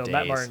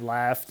Matt Martin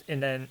left,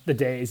 and then the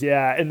days,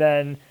 and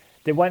then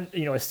they went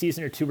a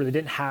season or two where they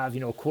didn't have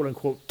quote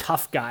unquote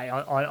tough guy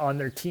on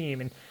their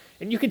team,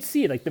 and you could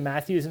see like the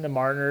Matthews and the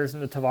Marners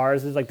and the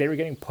Tavares, like they were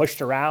getting pushed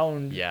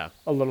around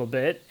a little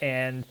bit,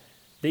 and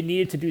they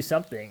needed to do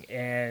something.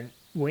 And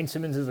Wayne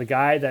Simmons is a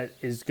guy that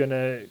is going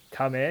to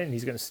come in, and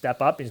he's going to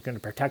step up. He's going to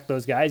protect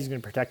those guys. He's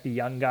going to protect the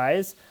young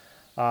guys.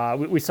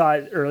 We saw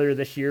it earlier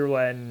this year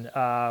when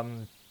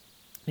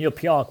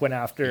Pionk went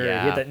after, he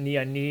had that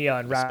knee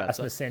on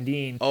Rasmus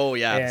Sandin. Oh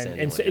yeah,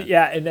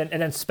 and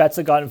then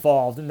Spezza got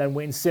involved, and then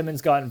Wayne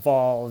Simmons got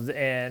involved,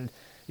 and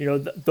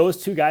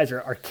those two guys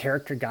are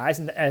character guys,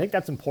 and I think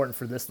that's important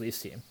for this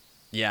Leafs team.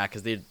 Yeah,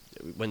 because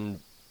when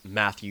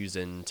Matthews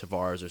and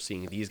Tavares are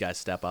seeing these guys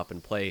step up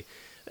and play,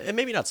 and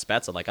maybe not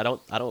Spezza. Like I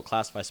don't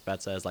classify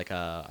Spezza as like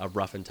a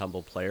rough and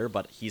tumble player,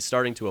 but he's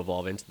starting to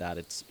evolve into that.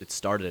 It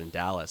started in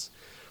Dallas,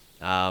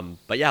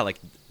 but yeah, like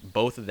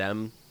both of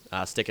them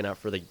sticking up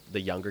for the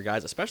younger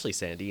guys, especially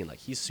Sandin. Like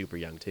he's super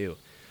young too.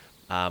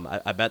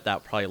 I bet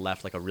that probably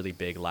left like a really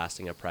big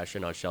lasting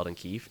impression on Sheldon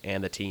Keefe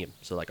and the team.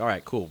 So like, all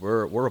right, cool,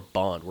 we're a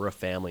bond, we're a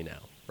family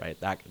now, right?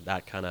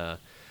 That kind of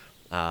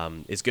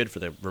is good for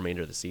the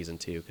remainder of the season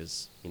too,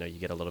 because you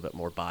get a little bit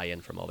more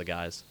buy-in from all the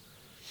guys.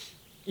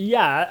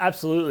 Yeah,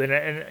 absolutely,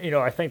 and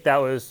I think that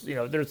was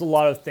there's a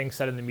lot of things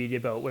said in the media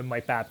about when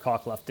Mike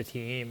Babcock left the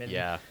team, and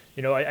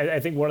I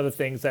think one of the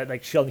things that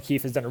like Sheldon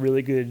Keefe has done a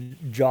really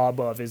good job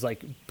of is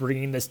like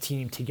bringing this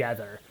team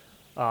together.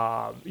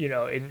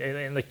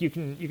 And like you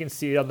can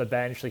see it on the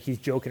bench, like he's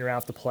joking around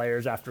with the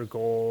players after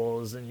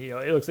goals, and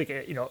it looks like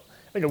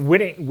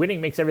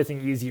winning makes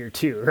everything easier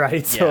too,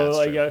 right? So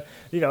like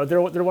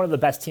they're one of the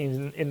best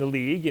teams in the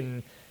league,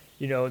 and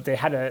they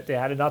had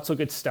a not so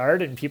good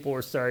start, and people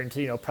were starting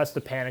to press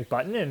the panic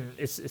button, and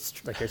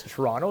it's like it's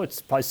Toronto,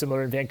 it's probably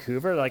similar in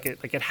Vancouver, like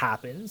it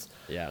happens.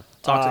 Yeah,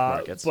 toxic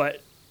markets,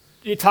 but.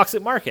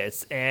 Toxic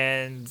markets,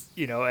 and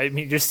I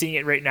mean, you're seeing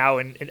it right now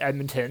in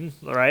Edmonton,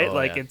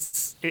 right?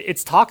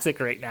 It's toxic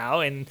right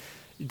now, and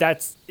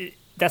that's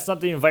not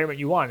the environment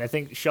you want. I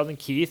think Sheldon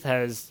Keefe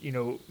has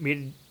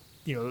made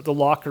the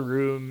locker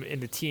room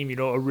and the team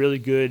a really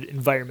good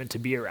environment to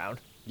be around.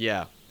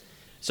 Yeah.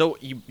 So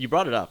you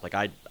brought it up. Like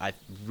I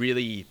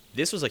really,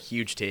 this was a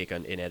huge take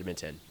in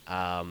Edmonton.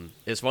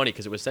 It's funny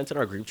because it was sent in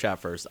our group chat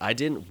first. I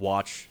didn't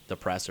watch the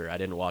presser. I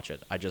didn't watch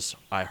it.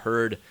 I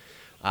heard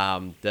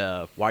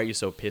the "Why are you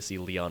so pissy?"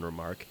 Leon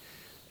remark,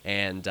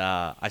 and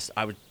I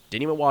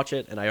didn't even watch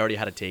it, and I already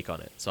had a take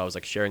on it. So I was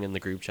like sharing in the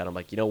group chat. I'm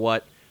like, you know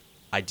what?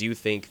 I do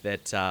think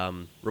that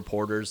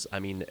reporters, I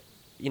mean,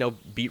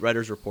 beat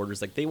writers,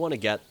 reporters, like they want to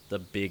get the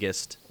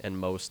biggest and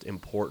most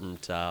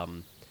important.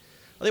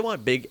 They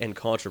want big and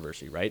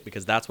controversy, right?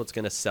 Because that's what's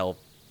going to sell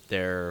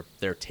their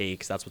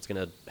takes. That's what's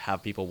going to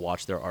have people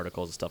watch their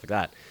articles and stuff like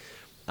that.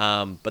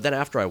 But then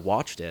after I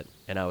watched it,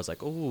 and I was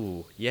like,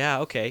 oh,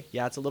 yeah, okay.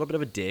 Yeah, it's a little bit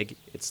of a dig.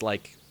 It's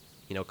like,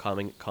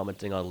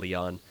 commenting on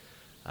Leon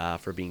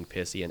for being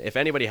pissy. And if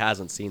anybody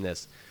hasn't seen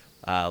this,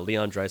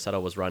 Leon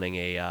Draisaitl was running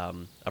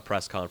a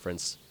press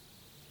conference.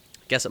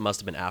 I guess it must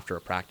have been after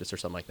a practice or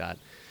something like that.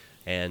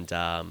 And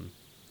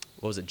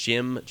what was it,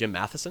 Jim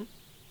Matheson?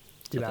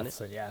 Jim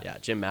Matheson, yeah. Yeah,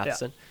 Jim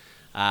Matheson.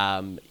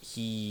 Yeah.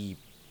 He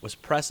was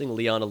pressing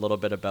Leon a little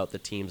bit about the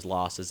team's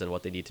losses and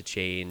what they need to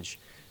change.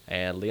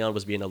 And Leon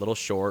was being a little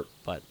short,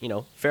 but,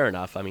 fair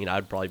enough. I mean,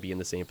 I'd probably be in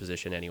the same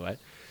position anyway.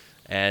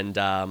 And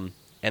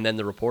then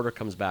the reporter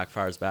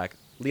fires back,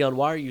 Leon,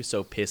 why are you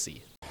so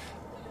pissy?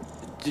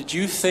 Did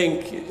you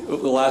think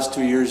over the last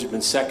 2 years you've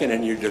been second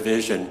in your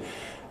division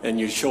and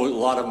you showed a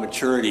lot of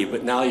maturity,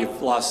 but now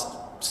you've lost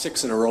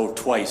 6 in a row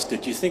twice?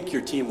 Did you think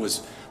your team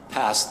was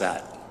past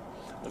that,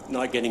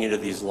 not getting into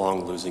these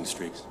long losing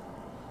streaks?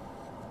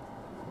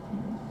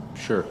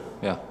 Sure,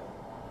 yeah.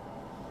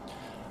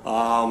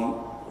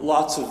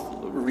 Lots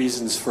of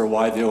reasons for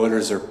why the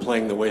Oilers are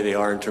playing the way they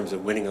are in terms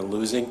of winning and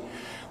losing.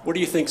 What do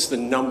you think is the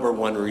number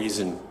one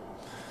reason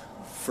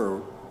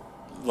for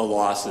the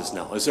losses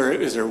now? Is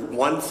there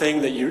one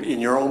thing that you, in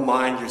your own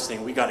mind, you're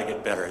saying we got to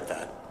get better at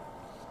that?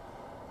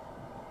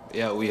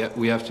 Yeah, we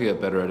have to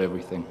get better at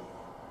everything.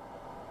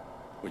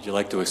 Would you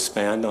like to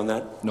expand on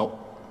that? No.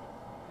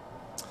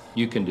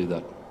 You can do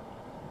that.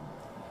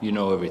 You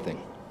know everything.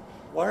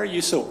 Why are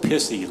you so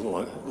pissy,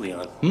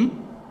 Leon?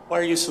 Why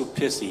are you so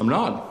pissy? I'm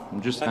not.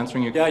 I'm just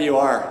answering your question. Yeah, you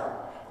are.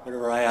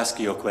 Whenever I ask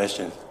you a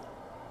question.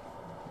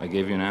 I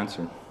gave you an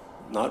answer.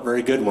 Not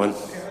very good one.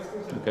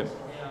 Okay.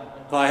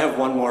 I have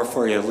one more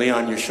for you.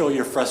 Leon, you show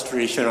your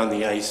frustration on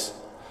the ice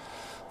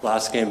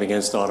last game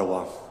against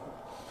Ottawa.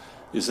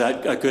 Is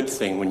that a good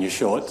thing when you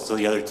show it so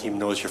the other team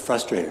knows you're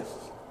frustrated?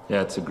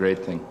 Yeah, it's a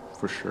great thing,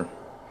 for sure.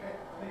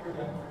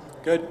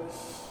 Good.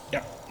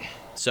 Yeah.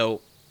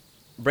 So,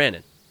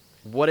 Brandon,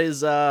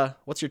 what's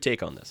your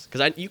take on this?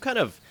 Because you kind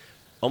of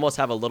almost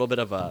have a little bit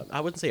of I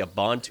wouldn't say a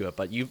bond to it,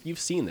 but you've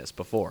seen this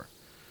before.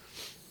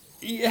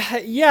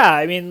 Yeah.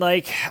 I mean,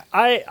 like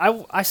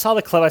I saw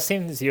the clip. I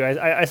seen this to you.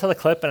 I saw the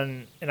clip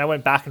and I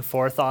went back and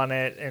forth on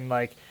it. And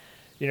like,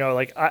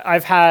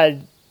 I've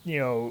had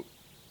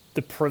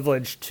the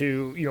privilege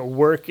to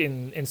work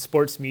in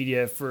sports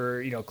media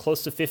for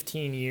close to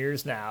 15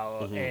 years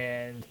now,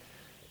 and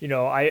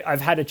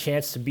I've had a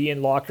chance to be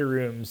in locker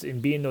rooms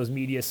and be in those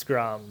media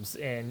scrums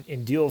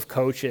and deal with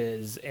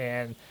coaches,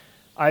 and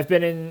I've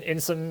been in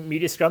some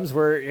media scrums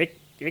where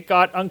it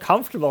got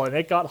uncomfortable and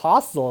it got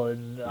hostile,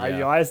 and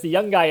I was the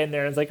young guy in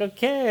there, and it's like,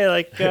 okay,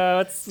 like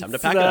what's time to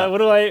pack it up. What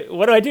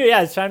do I do?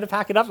 Yeah, it's time to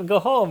pack it up and go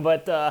home,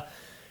 but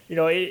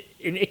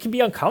it can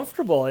be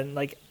uncomfortable, and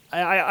like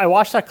I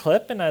watched that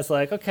clip and I was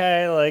like,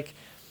 okay, like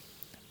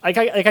I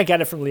get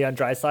it from Leon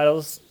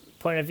Draisaitl's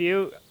point of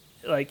view,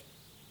 like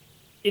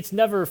it's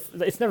never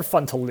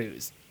fun to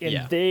lose,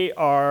 and they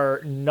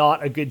are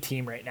not a good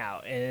team right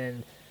now,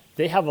 and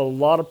they have a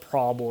lot of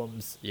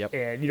problems. Yep.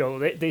 And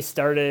they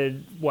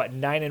started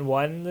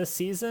 9-1 this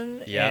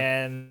season. Yeah.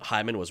 And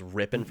Hyman was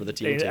ripping for the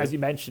team too. As you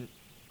mentioned,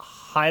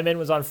 Hyman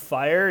was on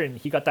fire, and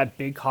he got that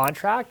big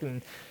contract.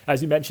 And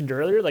as you mentioned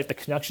earlier, like the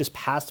Canucks just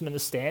passed him in the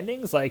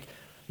standings. Like,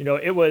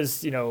 it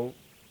was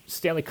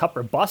Stanley Cup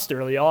or bust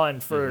early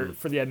on for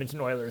the Edmonton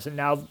Oilers, and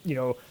now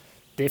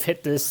they've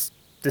hit this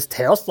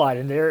tail slide,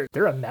 and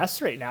they're a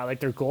mess right now. Like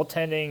their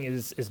goaltending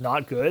is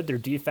not good. Their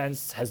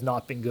defense has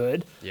not been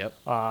good. Yep.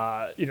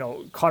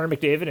 Connor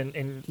McDavid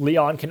and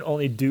Leon can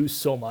only do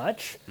so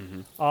much.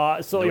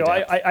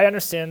 I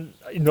understand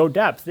no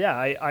depth. Yeah,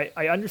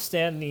 I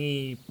understand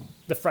the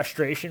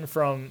frustration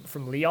from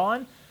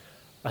Leon.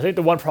 I think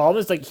the one problem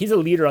is like he's a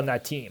leader on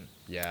that team.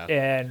 Yeah.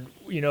 And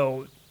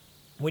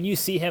when you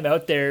see him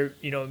out there,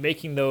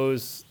 making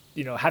those,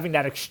 having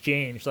that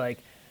exchange, like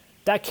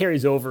that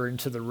carries over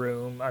into the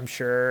room, I'm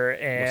sure.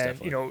 And,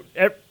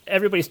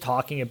 everybody's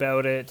talking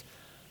about it.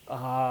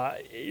 I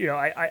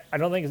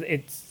don't think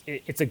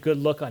it's a good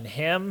look on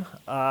him.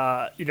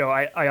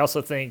 I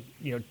also think,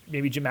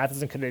 maybe Jim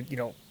Matheson could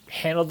have,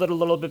 handled it a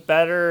little bit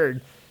better,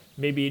 or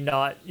maybe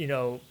not,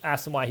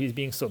 ask him why he's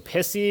being so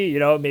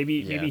pissy,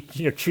 maybe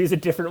choose a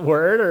different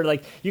word, or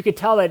like you could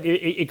tell that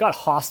it got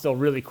hostile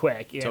really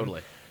quick. And,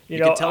 totally.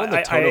 You could tell in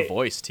the tone of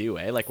voice too,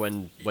 eh? Like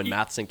when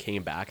Matheson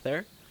came back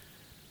there.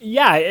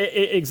 Yeah,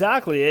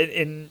 exactly.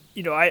 And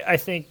I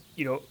think,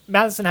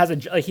 Matheson has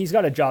he's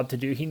got a job to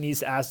do. He needs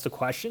to ask the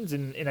questions,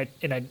 and I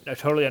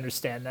totally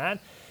understand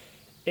that.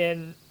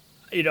 And,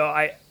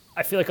 I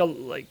feel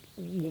like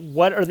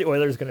what are the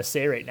Oilers going to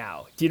say right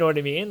now? Do you know what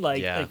I mean?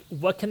 Like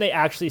what can they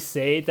actually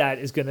say that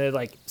is going to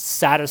like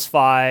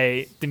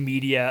satisfy the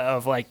media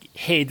of like,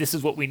 hey, this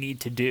is what we need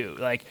to do.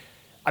 Like,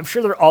 I'm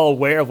sure they're all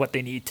aware of what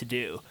they need to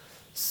do.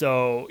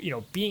 So,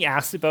 being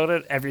asked about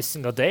it every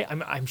single day,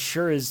 I'm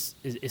sure is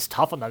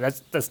tough on them.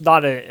 That's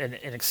not an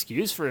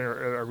excuse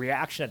for a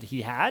reaction that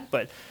he had,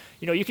 but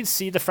you can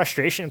see the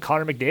frustration in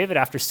Connor McDavid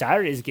after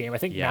Saturday's game. I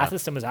think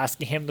Matheson was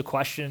asking him the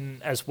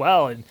question as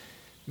well, and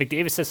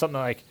McDavid said something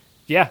like,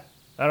 "Yeah,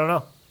 I don't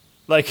know,"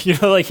 like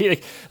he's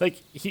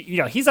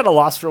at a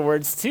loss for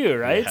words too,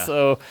 right? Yeah.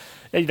 So,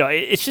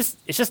 it's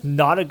just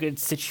not a good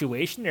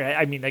situation there.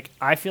 I mean, like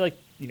I feel like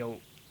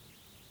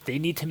they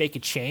need to make a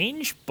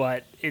change,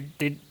 but it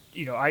did.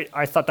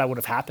 I thought that would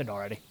have happened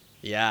already.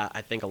 Yeah,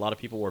 I think a lot of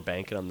people were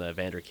banking on the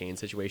Evander Kane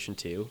situation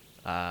too.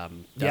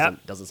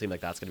 Doesn't seem like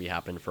that's going to be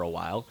happening for a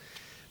while.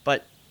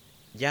 But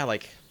yeah,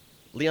 like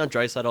Leon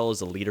Draisaitl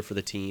is a leader for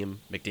the team.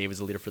 McDavid's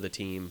a leader for the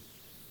team.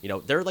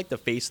 They're like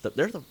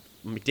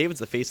McDavid's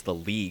the face of the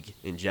league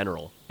in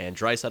general, and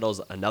Draisaitl's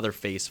another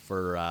face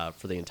for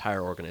the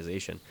entire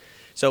organization.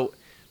 So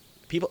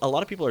a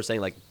lot of people are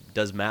saying like,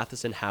 does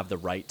Matheson have the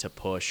right to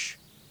push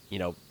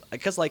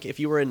because like if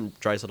you were in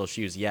Draisaitl's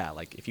shoes, yeah,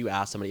 like if you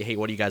ask somebody, hey,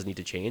 what do you guys need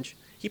to change?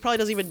 He probably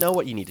doesn't even know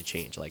what you need to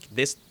change. Like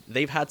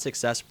they've had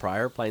success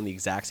prior playing the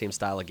exact same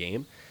style of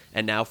game,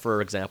 and now,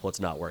 for example, it's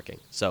not working.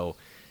 So,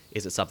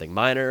 is it something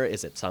minor?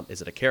 Is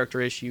it a character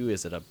issue?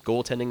 Is it a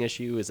goaltending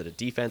issue? Is it a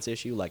defense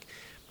issue? Like,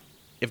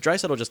 if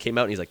Draisaitl just came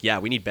out and he's like, yeah,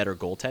 we need better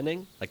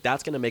goaltending, like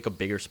that's going to make a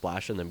bigger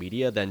splash in the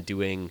media than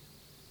doing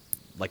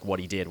like what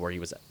he did, where he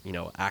was,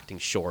 acting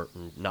short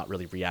and not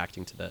really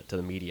reacting to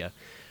the media,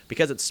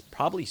 because it's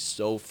probably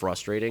so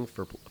frustrating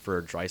for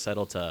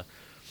Draisaitl to,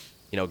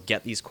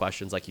 get these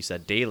questions, like you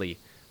said, daily,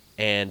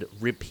 and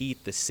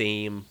repeat the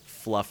same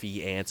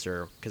fluffy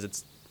answer, because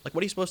it's like,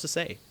 what are you supposed to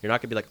say? You're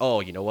not gonna be like, oh,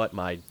 you know what,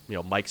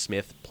 Mike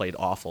Smith played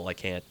awful.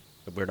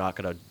 We're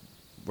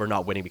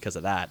not winning because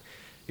of that.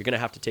 You're gonna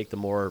have to take the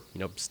more,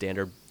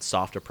 standard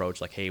soft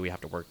approach, like, hey, we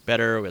have to work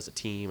better as a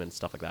team and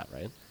stuff like that,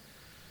 right?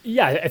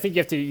 Yeah, I think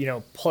you have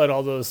to, pull out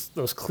all those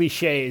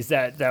cliches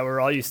that we're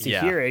all used to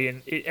hearing. And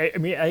I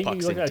think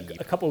Pucks you look at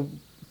a couple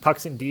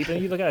pucks in deep,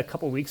 and you look at a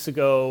couple weeks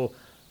ago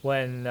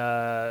when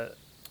the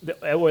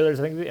Oilers,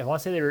 I want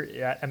to say they were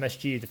at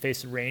MSG to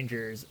face the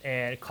Rangers,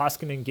 and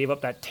Koskinen gave up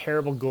that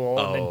terrible goal,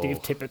 and then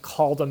Dave Tippett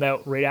called him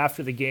out right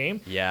after the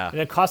game. Yeah. And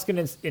then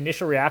Koskinen's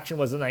initial reaction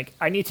wasn't like,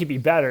 I need to be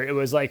better. It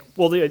was like,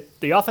 well,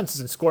 the offense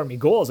isn't scoring me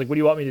goals. Like, what do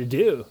you want me to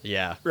do?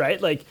 Yeah.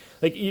 Right? Like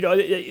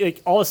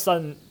all of a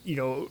sudden,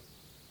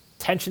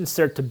 tensions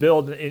start to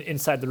build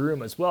inside the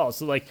room as well.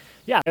 So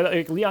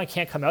Leon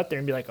can't come out there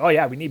and be like, oh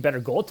yeah, we need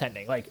better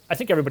goaltending. Like, I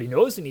think everybody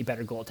knows we need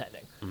better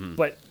goaltending,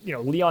 but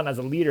Leon as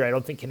a leader, I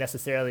don't think can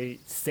necessarily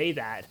say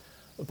that.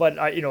 But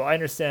I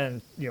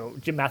understand,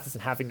 Jim Matheson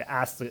having to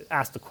ask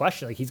the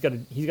question. Like, he's got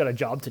a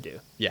job to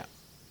do. Yeah.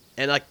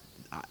 And like,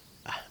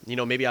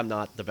 maybe I'm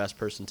not the best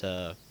person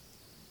to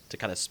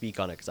kind of speak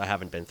on it, because I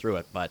haven't been through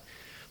it, but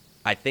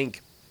I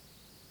think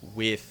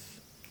with,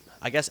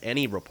 I guess,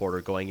 any reporter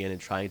going in and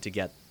trying to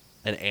get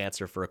an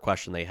answer for a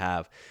question they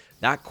have,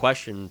 that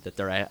question that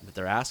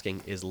they're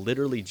asking is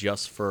literally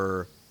just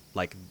for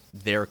like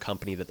their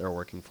company that they're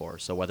working for.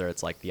 So whether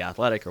it's like The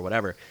Athletic or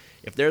whatever,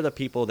 if they're the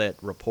people that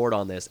report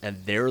on this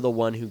and they're the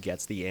one who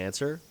gets the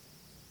answer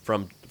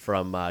from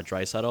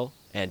Draisaitl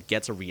and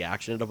gets a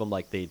reaction out of them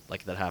like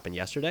that happened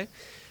yesterday,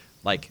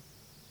 like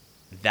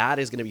that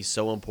is going to be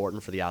so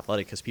important for The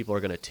Athletic, because people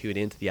are going to tune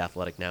into The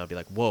Athletic now and be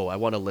like, whoa, I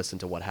want to listen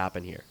to what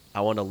happened here. I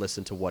want to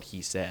listen to what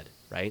he said,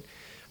 right?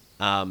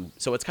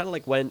 So it's kind of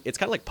like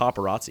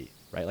paparazzi,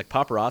 right? Like,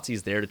 paparazzi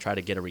is there to try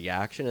to get a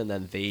reaction, and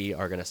then they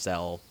are going to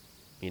sell,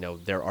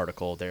 their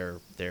article, their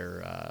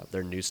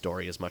news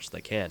story as much as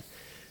they can.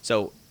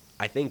 So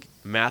I think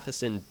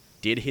Matheson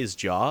did his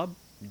job.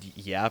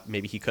 Yeah,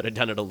 maybe he could have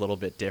done it a little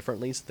bit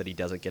differently so that he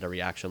doesn't get a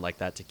reaction like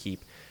that, to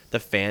keep the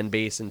fan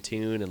base in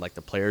tune and like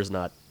the players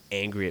not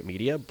angry at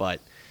media. But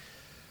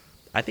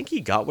I think he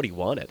got what he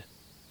wanted.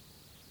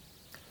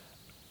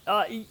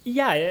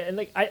 Yeah, and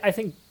like I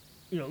think,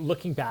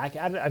 looking back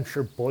at it, I'm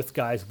sure both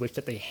guys wish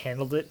that they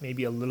handled it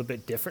maybe a little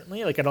bit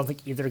differently. Like, I don't think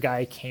either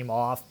guy came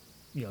off,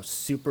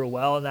 super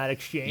well in that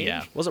exchange.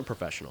 Yeah, wasn't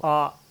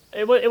professional.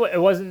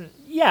 It wasn't.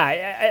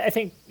 Yeah, I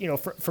think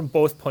from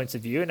both points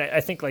of view, and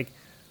I think like,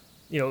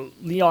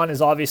 Leon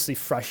is obviously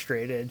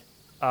frustrated.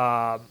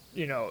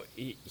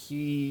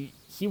 He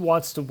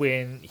wants to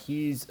win.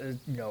 He's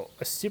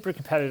a super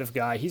competitive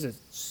guy. He's a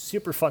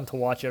super fun to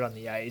watch out on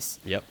the ice.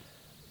 Yep.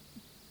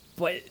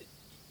 But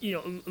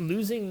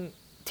losing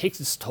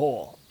takes its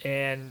toll,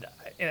 and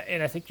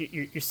I think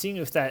you're seeing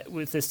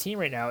with this team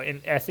right now.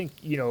 And I think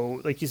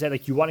like you said,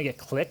 like, you want to get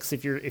clicks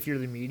if you're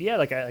the media.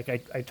 Like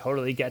I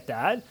totally get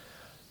that.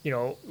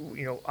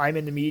 I'm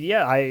in the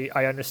media.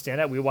 I understand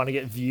that we want to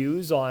get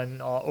views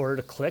on or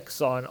the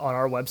clicks on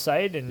our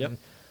website, and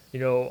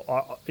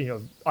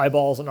yep.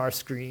 Eyeballs on our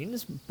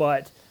screens.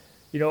 But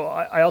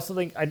I also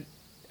think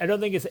I don't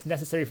think it's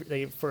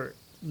necessary for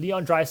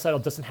Leon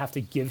Draisaitl doesn't have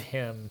to give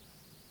him.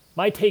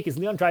 My take is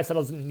Leon Draisaitl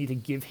doesn't need to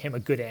give him a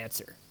good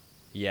answer.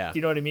 Yeah. Do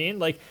you know what I mean?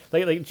 Like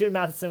Jim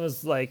Matheson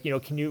was like,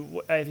 can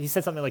you? He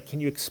said something like, "Can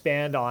you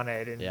expand on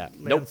it?" And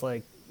Leon's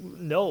like,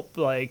 "Nope."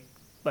 Like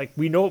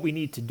we know what we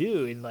need to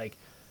do, and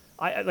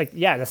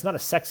that's not a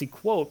sexy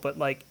quote, but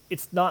like,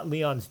 it's not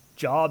Leon's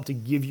job to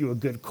give you a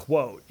good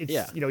quote.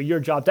 It's your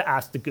job to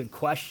ask the good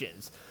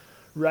questions,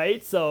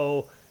 right?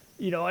 So,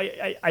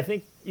 I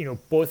think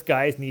both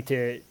guys need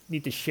to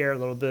share a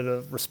little bit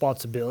of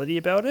responsibility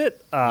about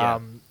it. I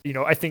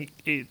think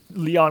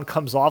Leon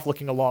comes off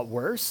looking a lot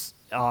worse,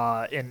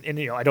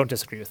 and I don't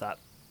disagree with that.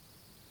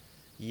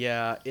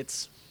 Yeah,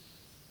 it's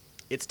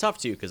tough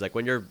too, because like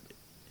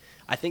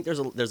I think there's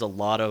a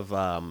lot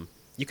of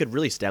you could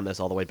really stem this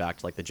all the way back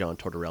to like the John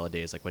Tortorella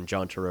days, like when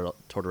John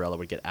Tortorella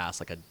would get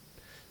asked like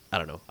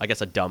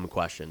a dumb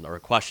question, or a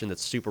question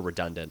that's super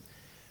redundant.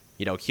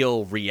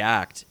 He'll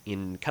react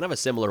in kind of a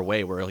similar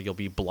way, where he'll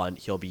be blunt,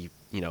 he'll be,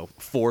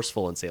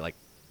 forceful, and say like,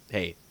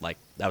 hey, like,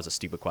 that was a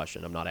stupid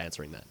question, I'm not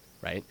answering that,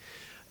 right?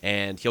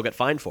 And he'll get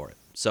fined for it.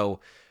 So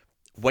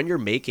when you're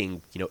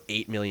making,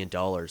 $8 million,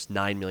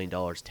 $9 million,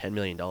 $10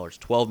 million,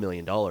 $12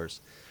 million,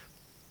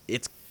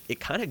 it's it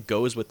kind of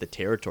goes with the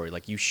territory.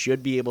 Like, you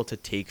should be able to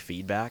take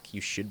feedback.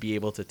 You should be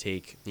able to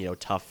take,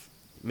 tough,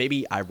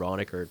 maybe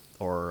ironic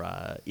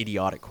or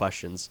idiotic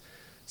questions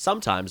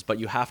sometimes, but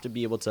you have to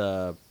be able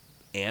to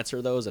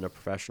answer those in a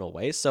professional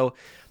way. So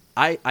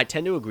I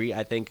tend to agree.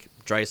 I think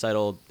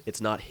Draisaitl,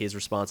 it's not his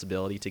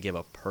responsibility to give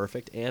a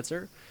perfect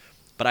answer,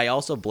 but I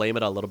also blame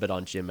it a little bit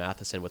on Jim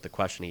Matheson with the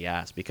question he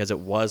asked, because it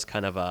was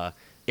kind of a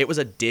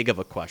dig of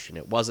a question.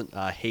 It wasn't,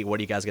 hey, what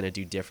are you guys going to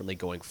do differently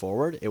going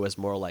forward? It was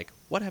more like,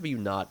 what have you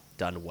not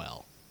done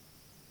well?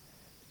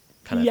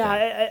 Kind of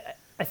thing.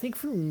 I think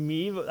for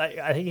me,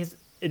 I think his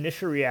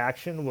initial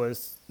reaction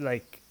was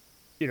like,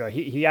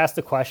 he asked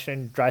the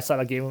question,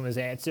 Draisaitl gave him his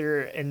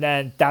answer, and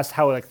then that's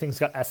how like things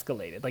got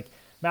escalated. Like,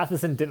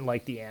 Matheson didn't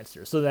like the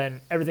answer, so then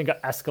everything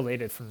got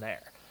escalated from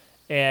there.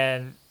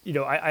 And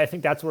I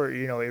think that's where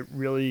it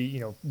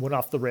really went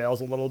off the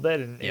rails a little bit,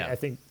 and I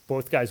think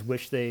both guys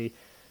wish they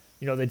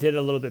they did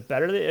a little bit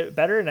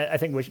better, and I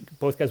think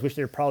both guys wish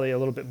they were probably a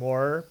little bit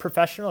more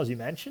professional, as you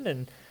mentioned.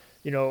 And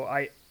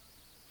I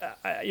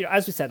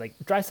as we said, like,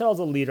 Draisaitl's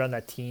a leader on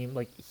that team.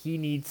 Like, he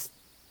needs,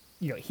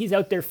 he's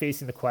out there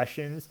facing the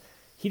questions.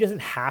 He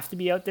doesn't have to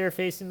be out there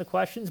facing the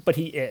questions, but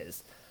he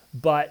is.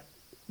 But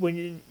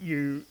when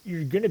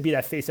you're going to be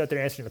that face out there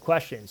answering the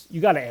questions, you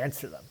got to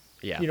answer them.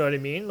 Yeah. You know what I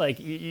mean? Like,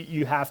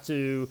 you have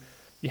to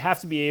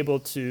be able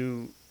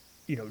to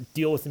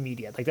deal with the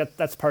media. Like,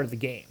 that's part of the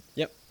game.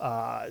 Yep.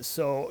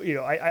 So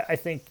I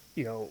think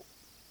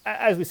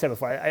as we said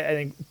before, I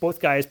think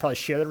both guys probably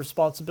share the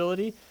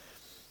responsibility.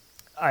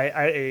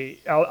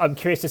 I'm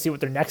curious to see what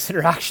their next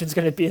interaction is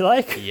going to be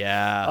like.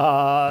 Yeah.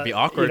 It'll be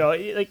awkward.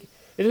 Like,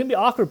 it's going to be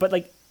awkward, but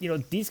like,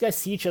 these guys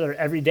see each other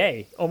every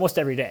day, almost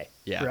every day.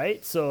 Yeah.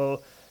 Right.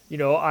 So,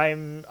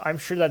 I'm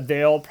sure that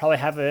they'll probably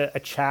have a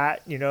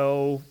chat,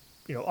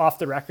 off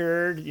the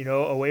record,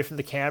 away from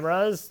the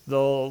cameras.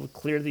 They'll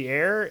clear the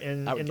air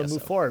and they'll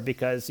move forward,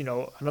 because, I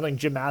don't think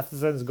Jim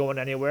Matheson is going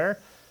anywhere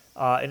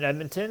in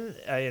Edmonton,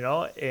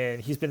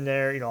 and he's been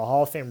there, a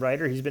Hall of Fame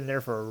writer. He's been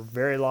there for a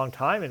very long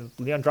time, and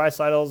Leon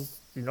Draisaitl's,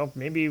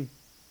 maybe,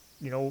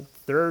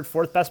 third,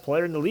 fourth best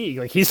player in the league.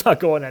 Like, he's not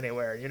going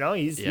anywhere,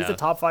 he's a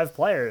top 5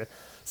 player.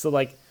 So,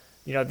 like,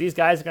 these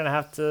guys are going to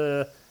have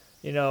to,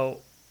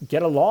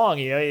 get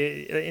along,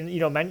 and,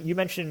 you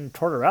mentioned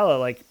Tortorella,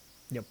 like,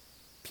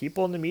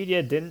 people in the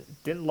media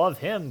didn't love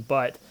him,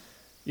 but,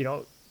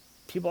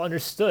 people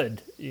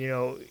understood,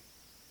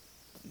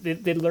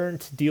 they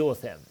learned to deal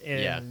with him.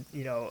 And,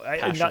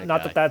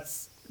 not that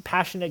that's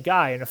passionate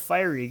guy and a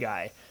fiery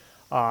guy.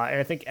 And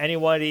I think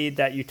anybody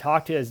that you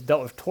talk to has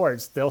dealt with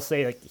Torts, they'll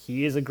say, like,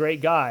 he is a great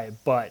guy,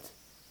 but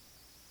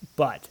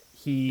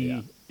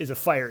he is a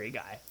fiery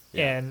guy.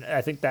 Yeah. And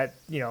I think that,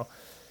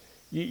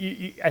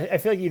 I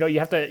feel like, you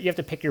have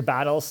to pick your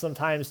battles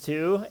sometimes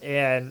too.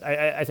 And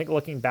I think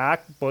looking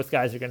back, both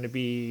guys are going to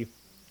be,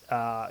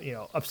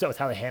 upset with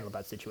how they handled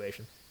that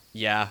situation.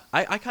 Yeah,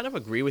 I kind of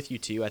agree with you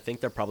too. I think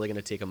they're probably going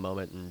to take a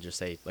moment and just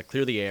say, like,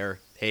 clear the air.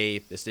 Hey,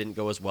 this didn't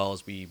go as well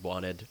as we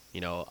wanted.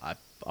 I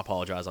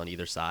apologize on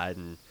either side,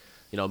 and,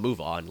 move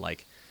on.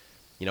 Like,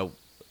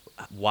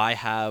 why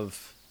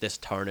have this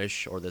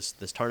tarnish, or this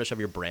tarnish of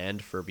your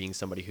brand for being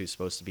somebody who's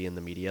supposed to be in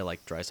the media,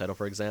 like Draisaitl,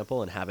 for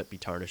example, and have it be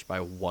tarnished by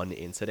one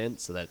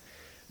incident, so that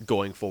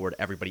going forward,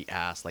 everybody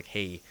asks, like,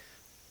 hey,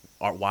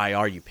 why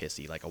are you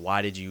pissy? Like,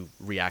 why did you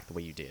react the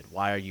way you did?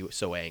 Why are you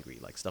so angry?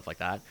 Like, stuff like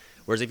that.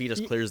 Whereas if he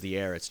just clears the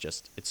air, it's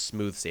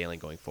smooth sailing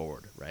going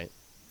forward, right?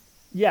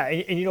 Yeah,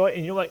 and you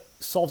know what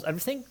solves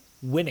everything?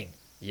 Winning.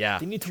 Yeah,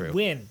 they need to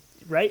win,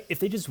 right? If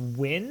they just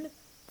win,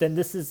 then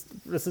this is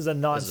a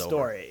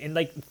non-story. And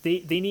like,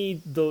 they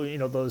need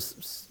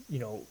those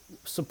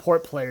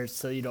support players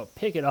to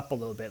pick it up a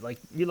little bit. Like,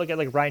 you look at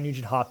like Ryan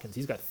Nugent-Hopkins,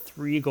 he's got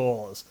 3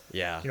 goals.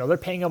 Yeah, they're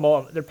paying him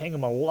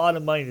a lot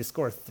of money to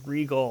score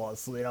 3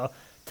 goals.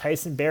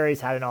 Tyson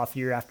Barrie's had an off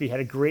year after he had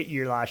a great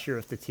year last year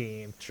with the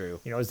team. True.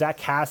 Zach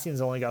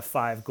Cassian's only got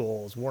 5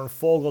 goals. Warren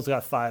Fogel's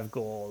got 5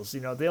 goals.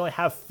 They only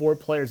have 4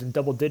 players in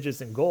double digits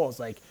in goals.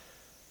 Like,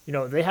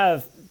 they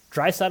have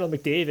Draisaitl and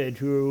McDavid,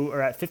 who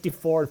are at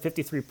 54 and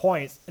 53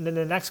 points, and then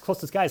the next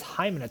closest guy is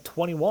Hyman at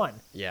 21.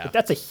 Yeah. Like,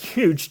 that's a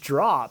huge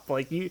drop.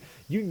 Like, you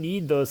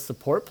need those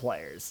support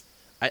players.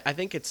 I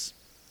think it's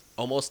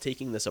almost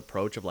taking this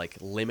approach of, like,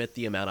 limit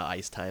the amount of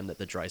ice time that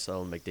the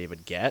Draisaitl and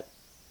McDavid get,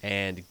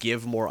 and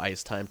give more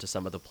ice time to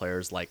some of the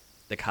players like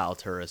the Kyle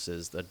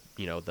Turrises,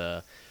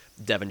 the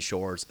Devon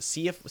Shores.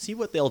 See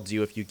what they'll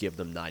do if you give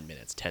them 9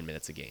 minutes, 10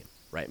 minutes a game,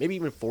 right? Maybe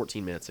even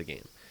 14 minutes a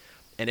game.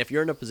 And if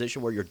you're in a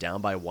position where you're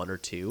down by 1 or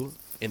 2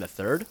 in the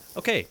third,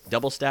 okay,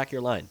 double stack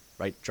your line,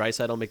 right?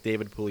 Draisaitl,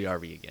 McDavid,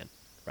 Puljujarvi again,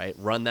 right?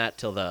 Run that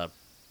till the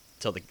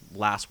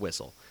last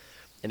whistle.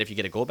 And if you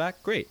get a goal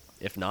back, great.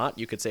 If not,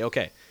 you could say,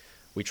 okay,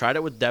 we tried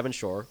it with Devon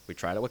Shore, we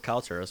tried it with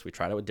Kyle Turris, we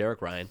tried it with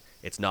Derek Ryan.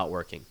 It's not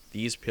working.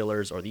 These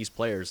pillars or these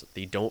players,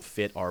 they don't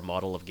fit our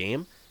model of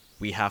game.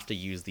 We have to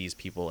use these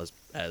people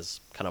as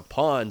kind of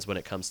pawns when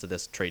it comes to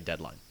this trade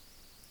deadline.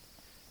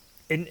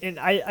 And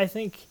I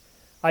think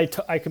I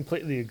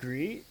completely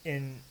agree.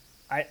 And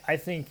I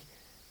think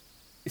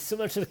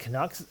similar to the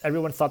Canucks,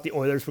 everyone thought the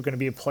Oilers were going to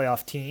be a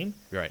playoff team.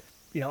 Right.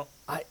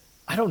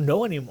 I don't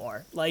know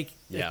anymore.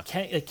 Yeah.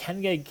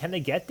 Can they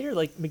get there?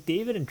 Like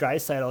McDavid and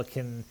Draisaitl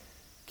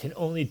can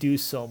only do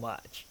so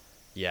much.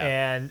 Yeah.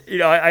 And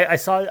I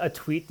saw a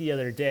tweet the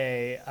other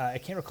day. I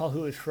can't recall who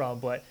it was from,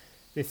 but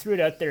they threw it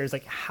out there. It's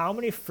like, how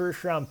many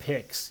first round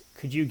picks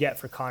could you get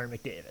for Connor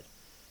McDavid?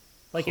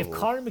 Like, if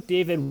Connor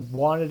McDavid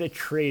wanted a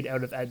trade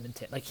out of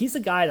Edmonton, like, he's a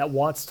guy that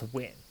wants to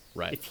win.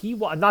 Right.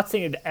 I'm not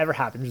saying it'd ever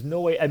happen. There's no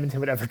way Edmonton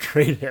would ever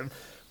trade him.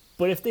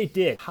 But if they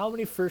did, how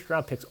many first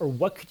round picks, or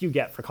what could you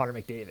get for Connor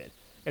McDavid?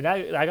 And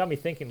that got me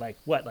thinking, like,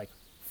 what, like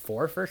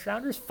 4 first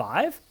rounders,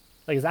 5?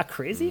 Like, is that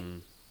crazy?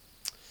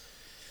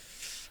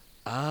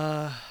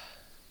 I'm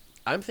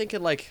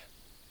thinking like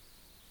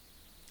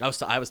I was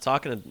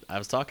talking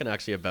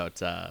actually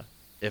about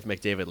if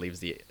McDavid leaves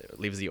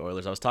the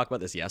Oilers. I was talking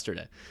about this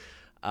yesterday.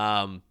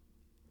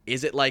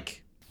 Is it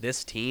like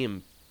this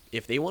team,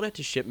 if they wanted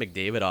to ship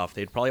McDavid off,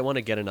 they'd probably want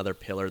to get another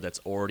pillar that's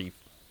already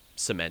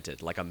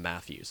cemented, like a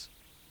Matthews,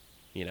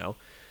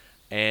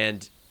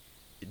 And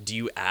do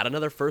you add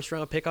another first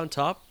round pick on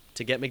top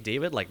to get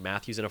McDavid, like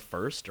Matthews in a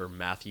first, or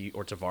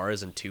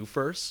Tavares in 2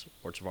 firsts,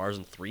 or Tavares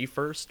in 3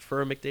 firsts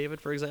for a McDavid,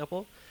 for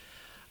example?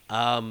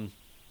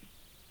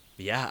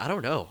 Yeah, I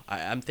don't know.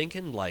 I'm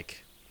thinking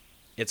like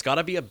it's got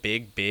to be a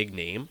big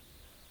name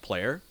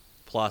player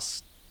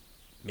plus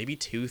maybe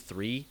 2,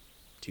 3,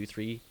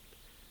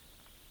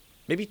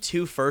 maybe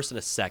 2 firsts and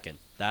a second.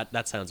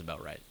 That sounds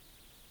about right.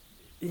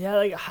 Yeah,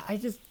 like I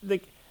just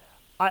like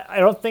I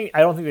don't think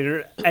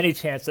there's any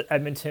chance that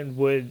Edmonton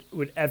would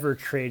ever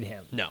trade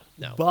him. No.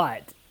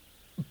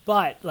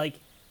 But like,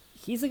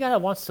 he's a guy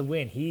that wants to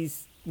win.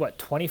 He's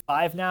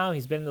 25 now.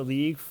 He's been in the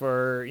league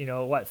for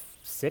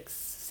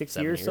six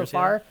years so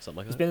far. Yeah, something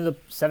like he's that. been in the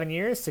 7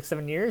 years.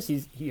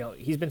 He's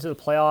been to the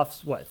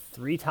playoffs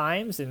 3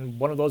 times, and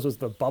one of those was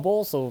the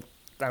bubble. So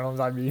I don't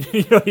know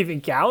if that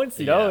even counts.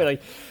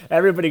 Like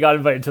everybody got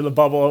invited to the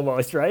bubble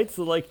almost, right?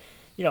 So like,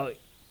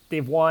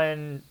 they've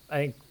won, I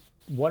think,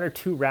 1 or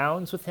 2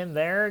 rounds with him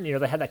there.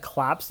 They had that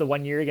collapse the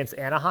 1 year against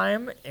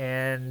Anaheim,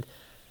 and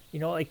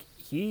like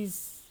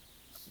he's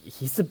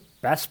the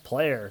best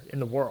player in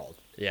the world.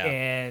 Yeah.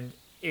 And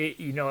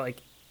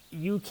like,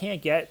 you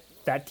can't get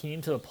that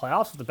team to the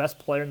playoffs with the best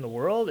player in the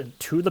world and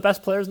 2 of the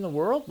best players in the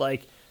world.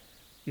 Like,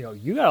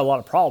 you got a lot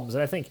of problems.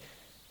 And I think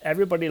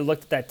everybody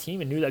looked at that team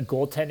and knew that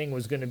goaltending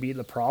was going to be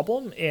the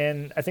problem.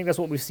 And I think that's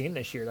what we've seen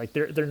this year. Like,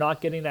 they're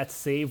not getting that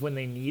save when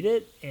they need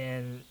it,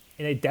 and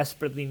they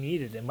desperately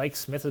need it. And Mike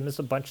Smith has missed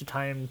a bunch of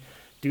time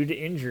due to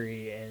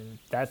injury, and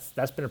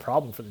that's been a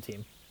problem for the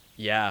team.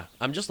 Yeah,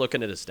 I'm just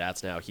looking at his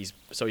stats now. He's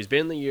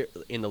been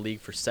in the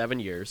league for 7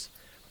 years,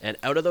 and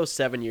out of those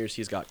 7 years,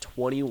 he's got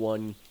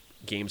 21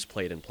 games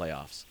played in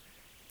playoffs,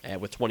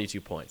 and with 22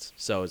 points.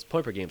 So his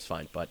point per game's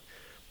fine, but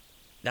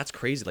that's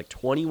crazy. Like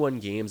 21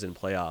 games in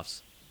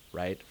playoffs,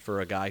 right? For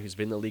a guy who's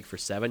been in the league for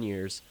 7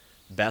 years,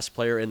 best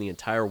player in the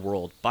entire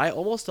world by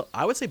almost,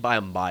 I would say, by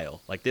a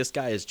mile. Like, this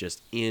guy is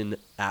just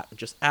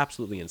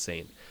absolutely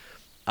insane.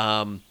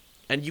 And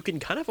you can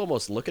kind of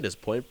almost look at his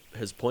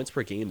points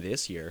per game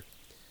this year.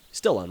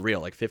 Still unreal,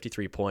 like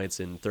 53 points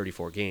in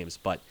 34 games,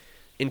 but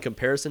in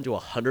comparison to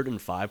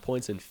 105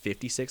 points in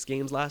 56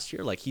 games last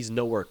year, like, he's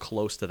nowhere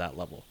close to that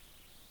level.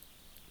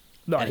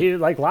 No,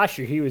 last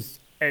year he was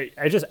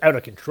just out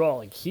of control.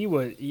 Like, he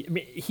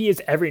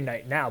is every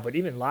night now, but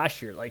even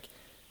last year, like,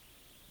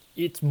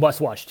 it's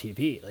must-watch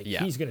TV. Like,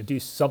 he's going to do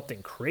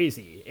something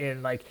crazy.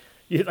 And, like,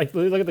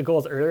 look at the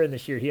goals earlier in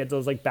this year. He had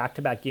those, like,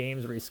 back-to-back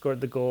games where he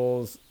scored the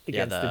goals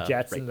against the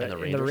Jets and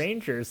the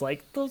Rangers.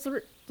 Like, those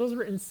were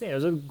insane.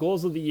 Those are the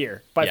goals of the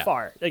year by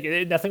far. Like,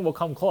 nothing will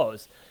come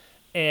close.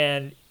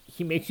 And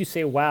he makes you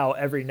say wow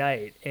every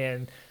night.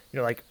 And,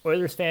 like,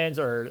 Oilers fans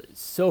are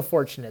so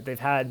fortunate. They've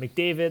had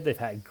McDavid, they've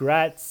had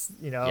Gretz,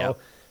 the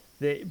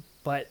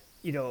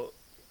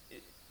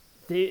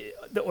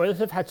Oilers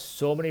have had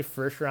so many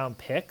first-round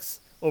picks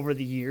over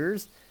the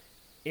years,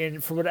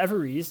 and for whatever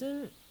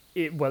reason,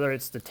 whether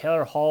it's the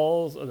Taylor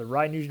Halls or the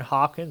Ryan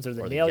Nugent-Hopkins or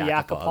the Nail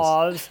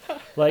Yakupovs,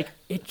 like,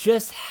 it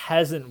just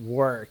hasn't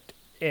worked.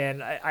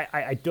 And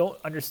I don't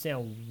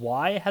understand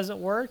why it hasn't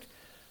worked,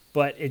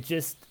 but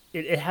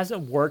it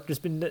hasn't worked. There's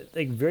been,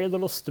 like, very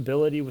little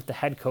stability with the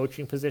head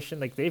coaching position.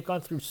 Like, they've gone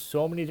through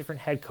so many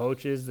different head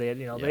coaches. They had,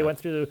 they went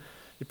through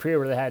the period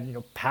where they had,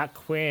 Pat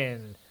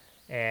Quinn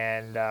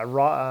and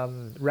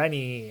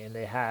Rennie, and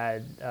they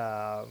had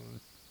Todd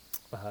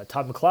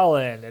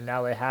McClellan, and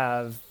now they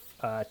have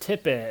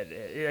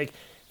Tippett. Like,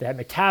 they had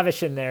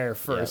McTavish in there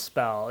for a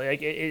spell.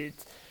 Like,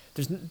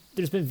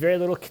 there's been very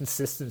little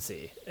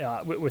consistency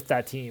with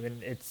that team,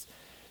 and it's,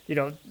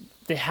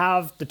 they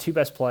have the 2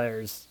 best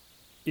players,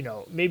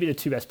 maybe the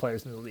 2 best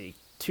players in the league,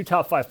 2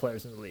 top 5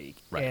 players in the league,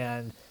 right.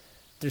 And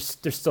they're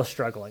still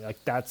struggling.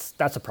 Like, that's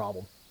a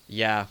problem.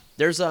 Yeah,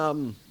 there's a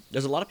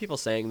lot of people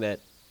saying that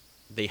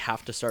they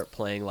have to start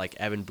playing like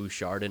Evan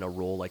Bouchard in a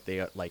role like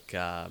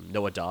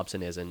Noah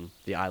Dobson is in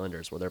the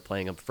Islanders, where they're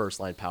playing a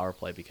first-line power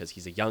play because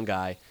he's a young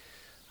guy,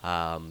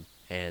 and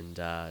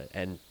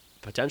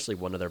potentially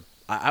one of their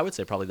I would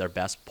say probably their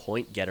best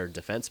point getter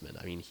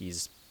defenseman. I mean,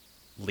 he's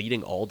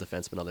leading all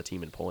defensemen on the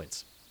team in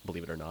points,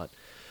 believe it or not.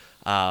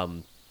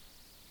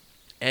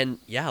 And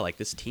yeah, like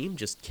this team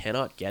just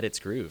cannot get its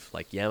groove.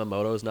 Like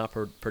Yamamoto's not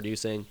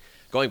producing.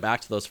 Going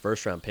back to those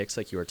first round picks,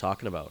 like you were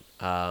talking about,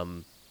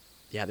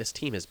 yeah, this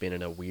team has been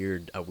in a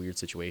weird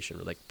situation.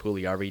 Like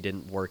Puljujarvi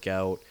didn't work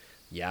out,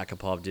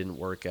 Yakupov didn't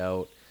work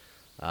out.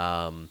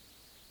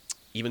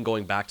 Even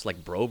going back to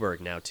like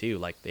Broberg now too.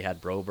 Like they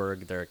had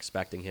Broberg, they're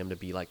expecting him to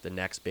be like the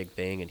next big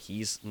thing, and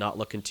he's not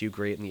looking too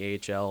great in the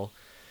AHL.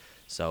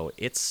 So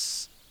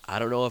I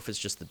don't know if it's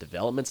just the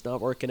development's not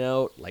working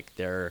out. Like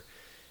they're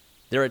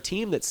a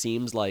team that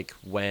seems like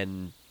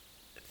when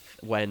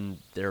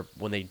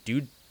they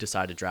do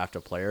decide to draft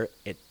a player,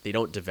 they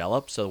don't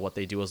develop. So what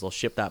they do is they'll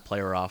ship that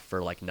player off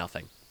for like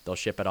nothing. They'll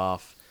ship it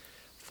off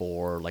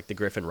for like the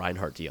Griffin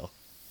Reinhart deal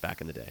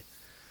back in the day.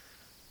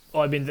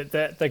 Well, I mean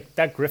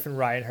that Griffin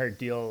Reinhart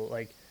deal,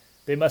 like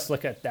they must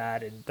look at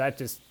that and that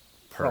just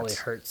probably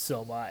hurts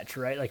so much,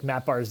 right? Like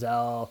Matt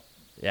Barzal,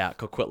 yeah,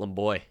 Coquitlam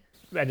boy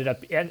ended up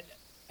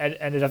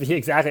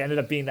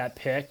being that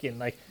pick, and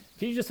like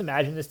can you just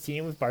imagine this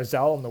team with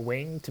Barzal on the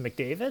wing to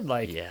McDavid?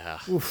 Like, yeah,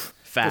 oof,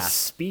 fast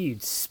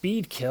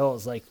speed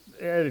kills, like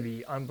it'd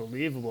be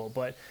unbelievable.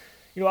 But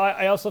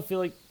I also feel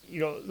like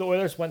the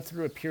Oilers went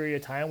through a period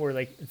of time where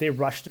like they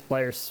rushed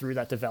players through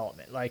that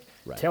development. Like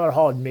right. Taylor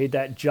Hall had made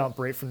that jump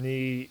right from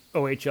the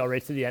OHL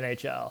right to the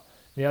NHL.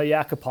 Neil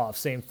Yakupov,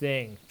 same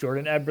thing.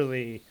 Jordan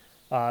Eberle,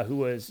 who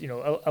was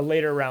a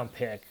later round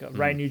pick.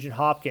 Ryan Nugent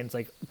Hopkins,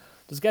 like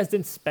those guys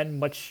didn't spend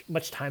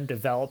much time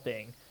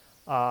developing.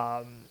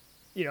 They're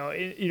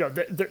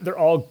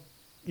all,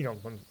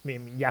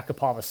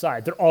 Yakupov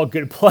aside, they're all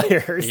good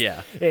players.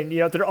 Yeah. And,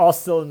 they're all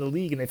still in the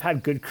league and they've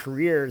had good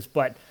careers,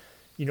 but,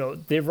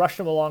 they've rushed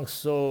them along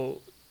so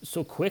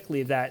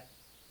quickly that,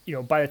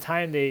 by the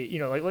time they,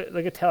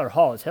 like a Taylor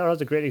Hall. Taylor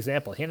Hall's a great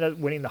example. He ended up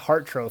winning the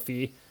Hart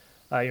Trophy,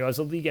 as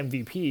a league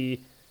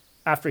MVP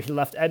after he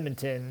left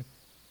Edmonton.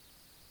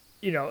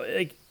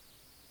 Like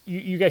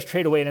you guys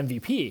trade away an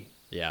MVP.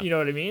 Yeah. You know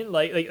what I mean?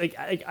 I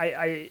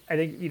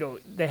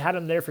think, they had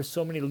him there for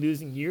so many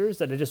losing years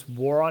that it just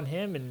wore on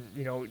him,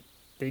 and,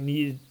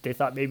 they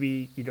thought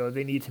maybe,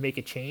 they needed to make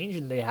a change,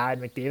 and they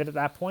had McDavid at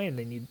that point,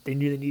 and they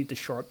knew they needed to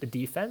shore up the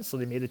defense, so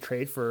they made the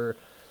trade for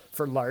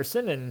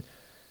Larson, and,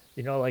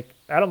 like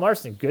Adam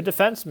Larson, good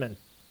defenseman,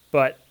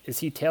 but is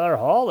he Taylor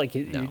Hall? Like,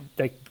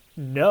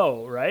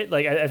 no, right?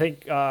 Like, I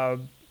think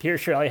Pierre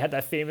Shirley had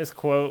that famous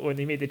quote when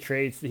he made the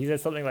trades. He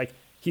said something like,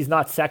 "He's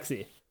not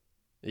sexy."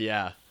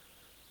 Yeah.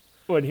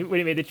 When he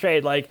made the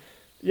trade, like,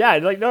 yeah,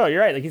 like, no,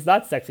 you're right. Like, he's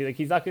not sexy. Like,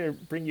 he's not going to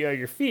bring you out of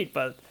your feet,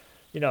 but,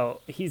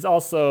 he's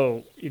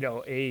also,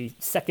 probably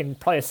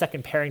a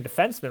second pairing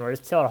defenseman,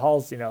 whereas Taylor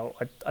Hall's,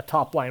 a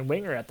top line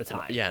winger at the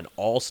time. Yeah, an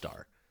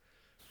all-star.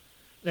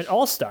 An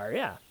all-star,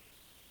 yeah.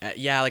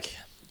 Yeah, like,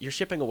 you're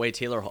shipping away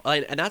Taylor Hall.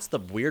 And that's the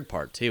weird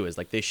part, too, is,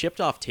 like, they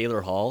shipped off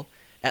Taylor Hall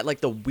at,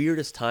 like, the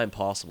weirdest time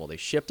possible. They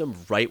shipped him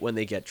right when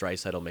they get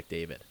Draisaitl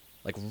McDavid.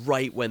 Like,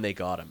 right when they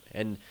got him.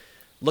 And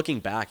looking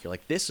back, you're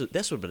like, this would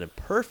have been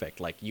perfect.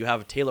 Like, you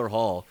have Taylor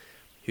Hall,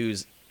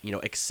 who's,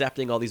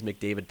 accepting all these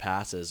McDavid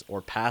passes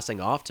or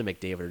passing off to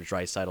McDavid or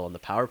Draisaitl on the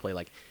power play.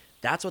 Like,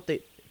 that's what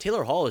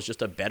Taylor Hall is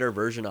just a better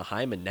version of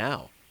Hyman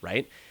now,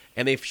 right?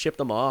 And they've shipped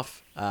him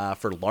off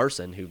for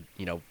Larson, who,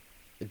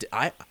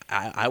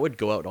 I would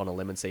go out on a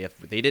limb and say if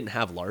they didn't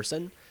have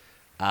Larson,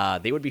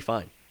 they would be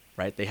fine,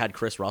 right? They had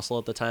Chris Russell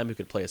at the time who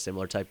could play a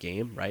similar type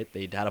game, right?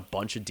 They'd had a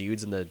bunch of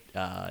dudes in the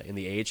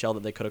AHL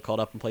that they could have called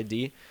up and played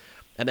D.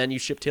 And then you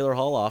ship Taylor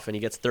Hall off and he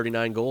gets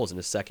 39 goals in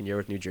his second year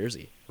with New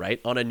Jersey,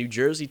 right? On a New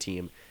Jersey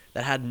team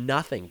that had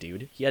nothing,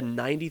 dude. He had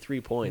 93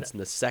 points, and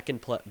the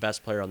second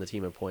best player on the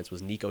team in points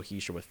was Nico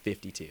Hischier with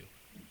 52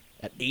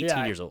 at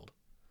 18 years old.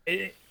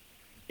 I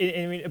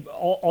mean,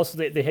 also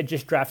they had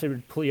just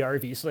drafted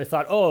Puljujarvi, so they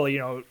thought,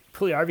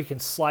 Puljujarvi can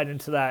slide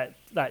into that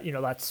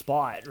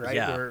spot, right?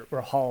 Yeah.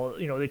 Where Hall,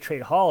 they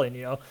trade Hall, and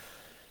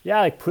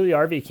like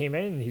Puljujarvi came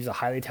in and he's a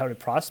highly touted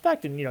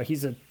prospect, and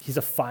he's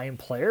a fine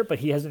player, but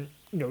he hasn't,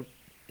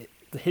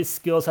 his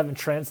skills haven't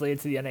translated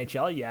to the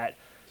NHL yet.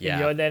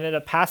 Yeah. And they ended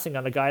up passing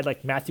on a guy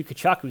like Matthew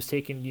Tkachuk, who's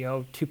taken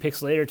 2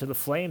 picks later to the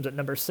Flames at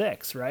number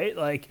 6, right?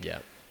 Like, yeah.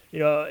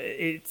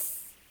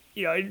 It's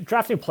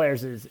drafting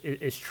players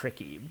is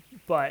tricky,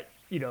 but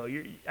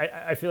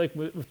I feel like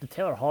with the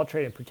Taylor Hall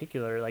trade in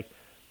particular, like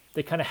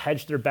they kind of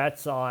hedged their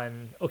bets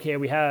on, okay,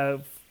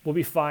 we'll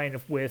be fine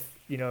with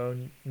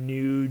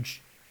Nuge,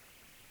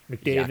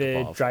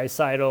 McDavid,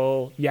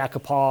 Draisaitl,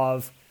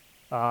 Yakupov,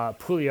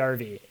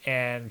 Puljujarvi,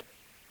 and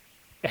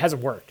it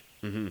hasn't worked.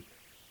 Mm-hmm.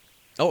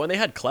 Oh, and they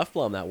had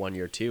Clefbaum that 1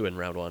 year too in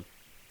round 1.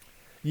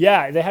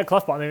 Yeah, they had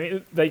Clefbaum. I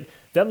mean, like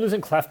them losing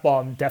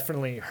Clefbaum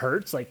definitely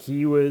hurts. Like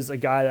he was a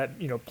guy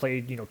that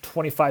played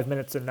 25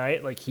 minutes a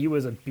night. Like he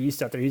was a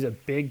beast out there. He's a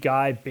big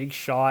guy, big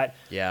shot.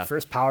 Yeah.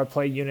 First power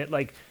play unit.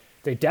 Like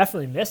they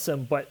definitely miss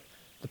him, but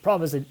the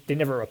problem is they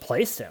never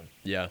replaced him.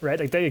 Yeah. Right.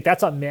 Like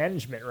that's on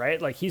management,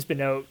 right? Like he's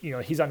been out.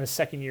 He's on his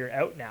second year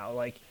out now.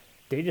 Like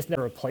they just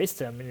never replaced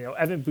him. And,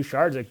 Evan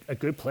Bouchard's a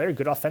good player,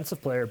 good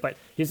offensive player, but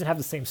he doesn't have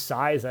the same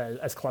size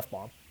as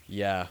Clefbaum.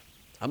 Yeah.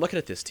 I'm looking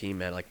at this team,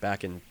 man, like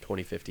back in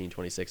 2015,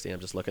 2016, I'm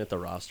just looking at the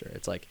roster.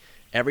 It's like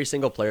every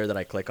single player that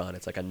I click on,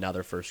 it's like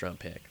another first-round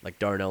pick. Like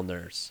Darnell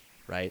Nurse,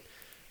 right?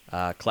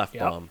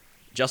 Clefbaum. Yep.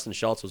 Justin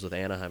Schultz was with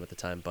Anaheim at the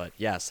time, but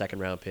yeah,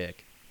 second-round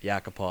pick.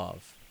 Yakupov,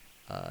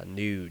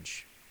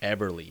 Nuge,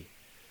 Eberle,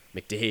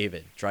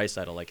 McDavid,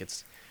 Draisaitl. Like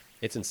it's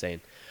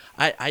insane.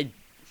 I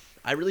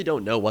really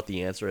don't know what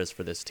the answer is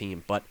for this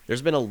team, but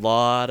there's been a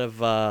lot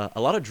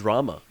of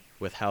drama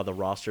with how the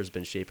roster's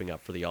been shaping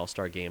up for the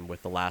All-Star game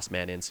with the last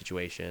man in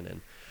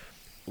situation.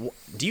 And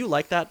do you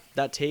like that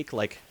take,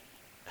 like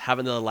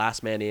having the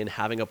last man in,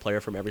 having a player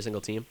from every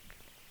single team?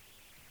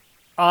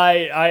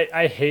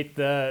 I hate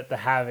the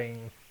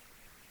having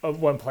of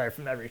one player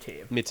from every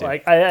team. Me too.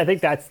 Like I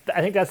think that's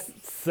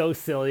so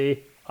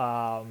silly.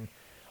 I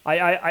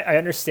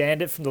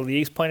understand it from the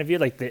league's point of view.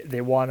 Like they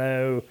want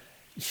to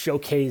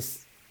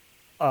showcase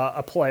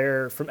a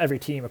player from every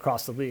team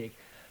across the league.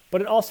 But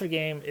an All-Star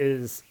game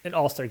is an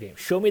All-Star game.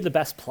 Show me the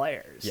best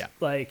players. Yeah.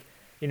 Like,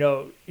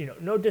 no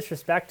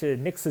disrespect to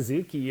Nick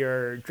Suzuki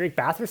or Drake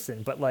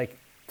Batherson, but like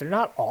they're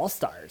not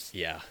All-Stars.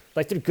 Yeah.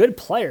 Like they're good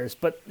players,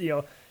 but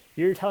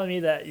you're telling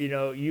me that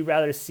you'd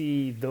rather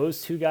see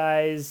those two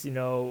guys,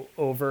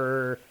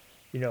 over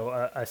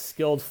a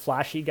skilled,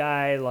 flashy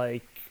guy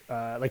like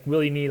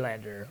Willie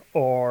Nylander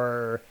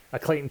or a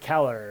Clayton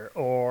Keller,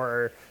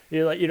 or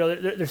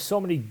there's so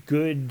many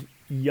good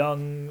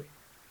young,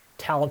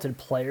 talented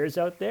players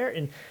out there,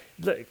 and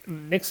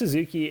Nick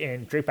Suzuki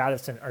and Drake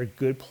Batherson are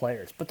good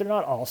players, but they're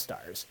not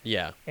all-stars.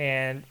 Yeah.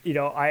 And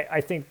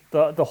I think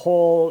the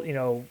whole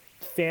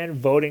fan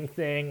voting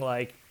thing,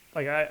 I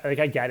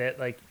get it,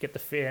 like get the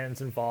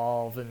fans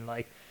involved, and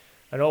like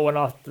I know it went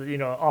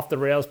off the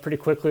rails pretty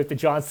quickly with the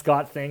John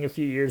Scott thing a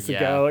few years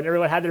ago, and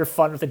everyone had their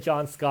fun with the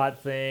John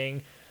Scott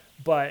thing,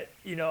 but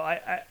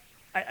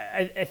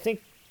I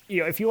think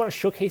if you want to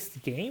showcase the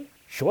game,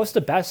 show us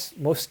the best,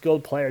 most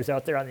skilled players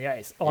out there on the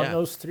ice. On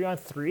those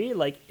 3-on-3,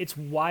 like it's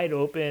wide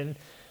open.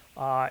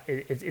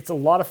 It's a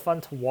lot of fun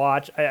to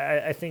watch.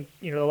 I think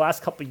the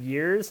last couple of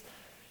years,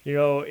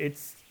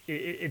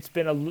 it's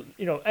been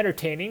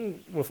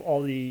entertaining with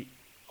all the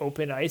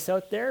open ice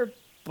out there,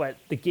 but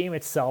the game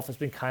itself has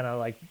been kind of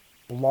like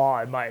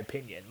blah in my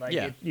opinion. Like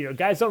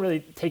guys don't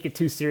really take it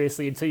too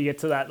seriously until you get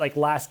to that like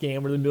last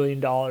game where the $1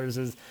 million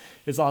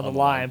is on the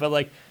line. But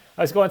like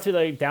I was going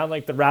through down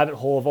the rabbit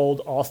hole of old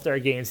All-Star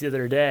games the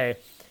other day,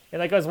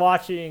 and I was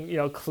watching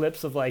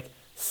clips of like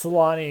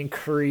Solani and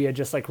Korea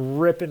just like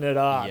ripping it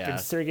up, and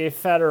Sergei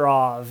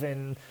Fedorov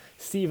and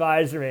Steve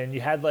Yzerman. You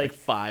had like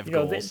 5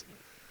 goals.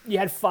 You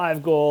had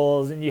 5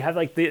 goals, and you had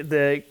like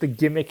the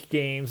gimmick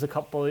games a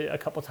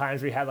couple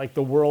times where you had like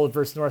the World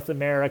versus North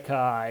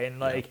America,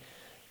 and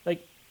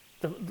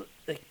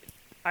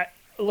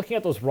looking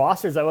at those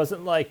rosters, I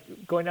wasn't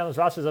like going down those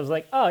rosters. I was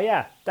like, oh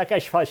yeah, that guy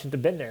probably shouldn't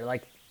have been there.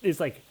 Like it's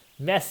like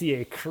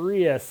Messier,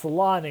 Korea,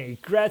 Solani,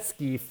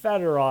 Gretzky,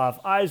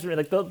 Fedorov, Yzerman.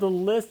 Like the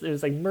list, it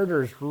was like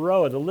murderer's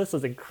row. The list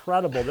was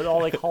incredible. They're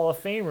all like Hall of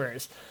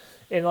Famers.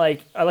 And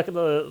like I look at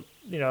the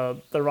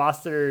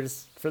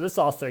rosters for this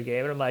All-Star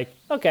game, and I'm like,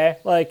 okay,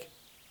 like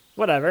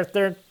whatever.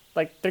 They're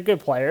good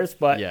players,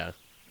 but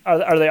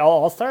are they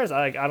all All-Stars?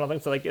 I don't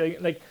think so. Like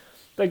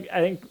I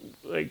think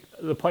like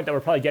the point that we're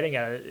probably getting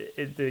at,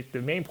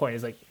 the main point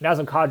is like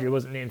Nazem Kadri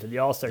wasn't named to the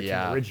All-Star team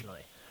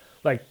originally.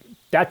 Like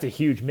that's a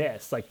huge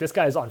miss. Like this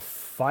guy's on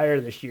fire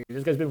this year.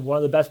 This guy's been one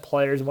of the best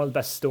players and one of the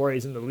best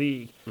stories in the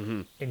league,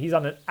 and he's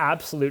on an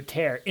absolute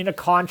tear in a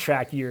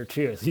contract year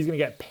too. So he's gonna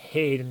get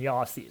paid in the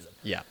off season.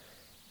 Yeah,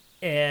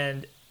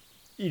 and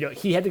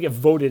he had to get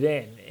voted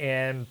in,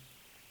 and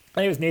I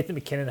think it was Nathan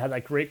McKinnon had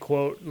that great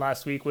quote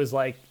last week. Was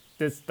like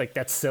this, like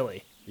that's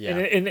silly. Yeah,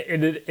 and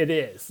it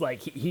is.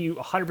 Like he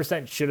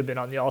 100% should have been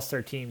on the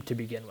All-Star team to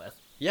begin with.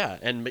 Yeah,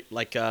 and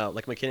like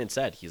McKinnon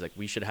said, he's like,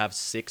 we should have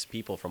 6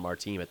 people from our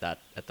team at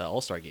the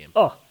All-Star game.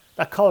 Oh,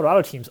 that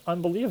Colorado team's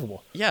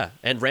unbelievable. Yeah,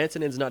 and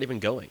Rantanen's not even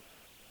going,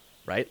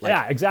 right?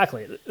 Yeah,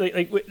 exactly.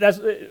 Like that's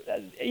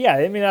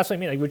I mean that's what I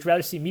mean. Like, would you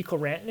rather see Mikko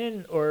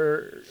Rantanen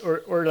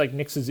or like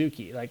Nick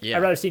Suzuki? Like,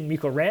 I'd rather see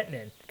Mikko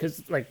Rantanen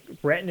because like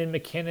Rantanen,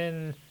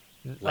 McKinnon,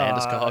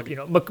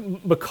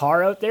 Landeskog,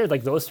 Makar out there,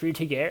 like those 3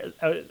 together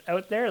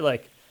out there,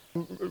 like.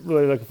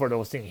 Really looking forward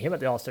to seeing him at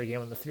the All-Star game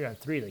on the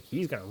 3-on-3. Like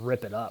he's gonna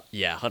rip it up.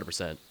 Yeah,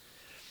 100%.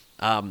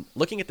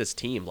 Looking at this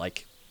team,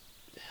 like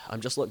I'm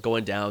just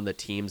going down the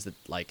teams that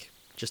like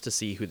just to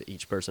see who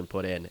each person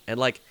put in, and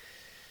like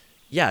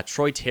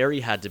Troy Terry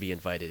had to be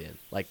invited in.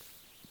 Like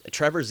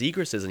Trevor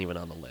Zegras isn't even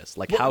on the list.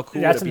 Like how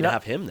cool would it be to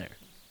have him there?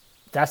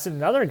 That's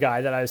another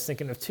guy that I was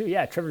thinking of too.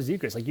 Yeah, Trevor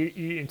Zegras. Like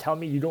you tell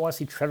me you don't want to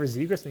see Trevor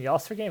Zegras in the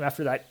All-Star game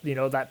after that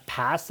that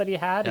pass that he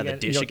had and the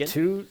dish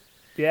again.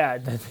 Yeah,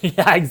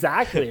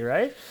 exactly,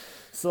 right?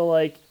 So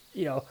like,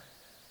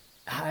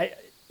 I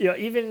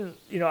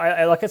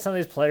look at some of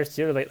these players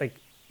too, like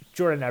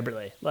Jordan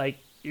Eberle. Like,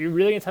 you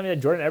really gonna tell me that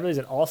Jordan Eberle is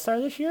an All-Star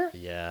this year?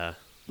 Yeah.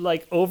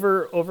 Like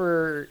over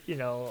a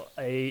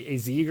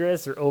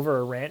Zegras or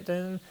over a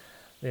Rantanen.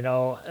 You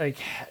know, like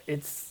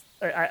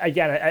I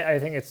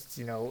think it's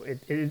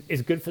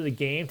it's good for the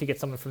game to get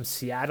someone from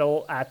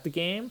Seattle at the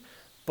game,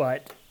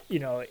 but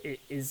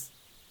is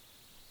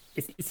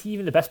he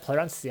even the best player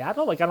on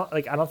Seattle? I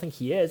don't think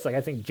he is. Like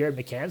I think Jared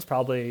McCann's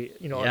probably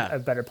Yeah. a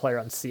better player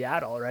on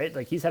Seattle, right?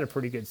 Like he's had a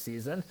pretty good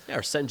season. Yeah,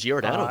 or send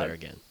Giordano there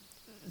again.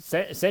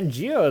 Send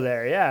Gio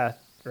there, yeah,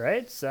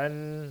 right. I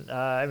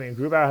mean,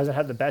 Grubauer hasn't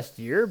had the best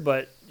year,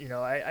 but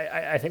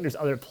I think there's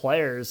other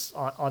players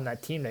on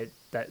that team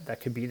that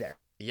could be there.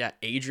 Yeah,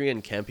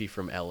 Adrian Kempe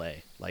from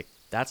LA. Like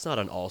that's not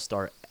an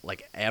all-star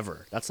like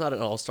ever. That's not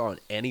an all-star on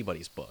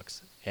anybody's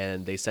books,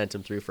 and they sent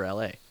him through for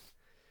LA.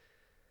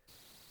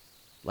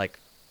 Like,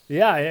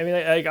 yeah, I mean,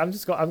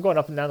 I'm going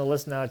up and down the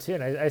list now too,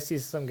 and I see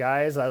some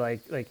guys I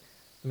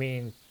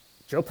mean,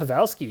 Joe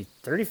Pavelski,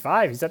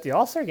 35, he's at the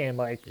All-Star game.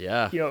 Like,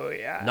 yeah,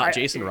 not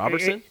Jason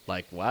Robertson.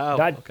 Like, wow,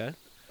 okay,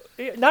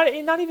 not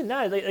even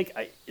that.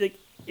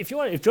 If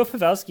Joe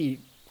Pavelski,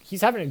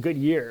 he's having a good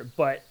year,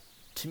 but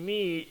to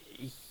me,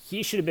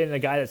 he should have been the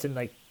guy that's in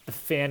like the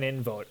fan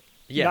in vote.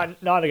 Yeah,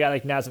 not a guy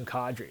like Nazem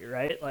Kadri,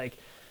 right? Like,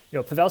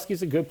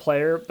 Pavelski's a good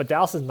player, but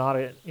Dallas is not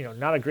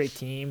a great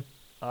team.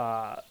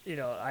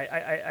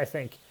 I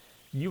think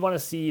you want to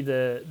see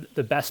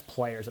the best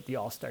players at the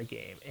All-Star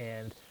game,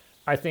 and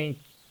I think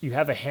you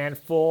have a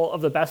handful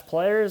of the best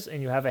players,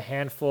 and you have a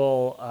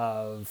handful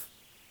of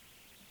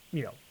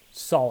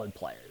solid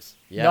players,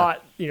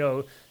 not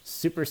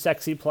super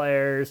sexy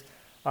players,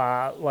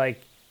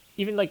 like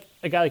even like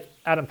a guy like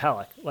Adam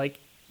Pelech. Like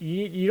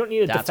you don't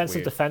need a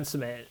defensive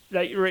defenseman.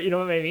 Like, you know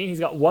what I mean? He's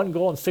got 1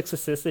 goal and 6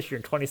 assists this year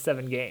in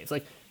 27 games.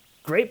 Like,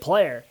 great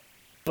player,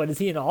 but is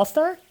he an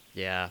All-Star?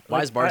 Yeah.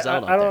 Why is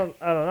Barzal not there?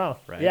 I don't know.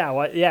 Right.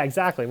 Yeah. Yeah.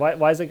 Exactly.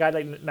 Why is a guy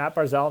like Matt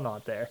Barzal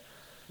not there?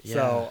 Yeah.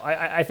 So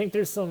I think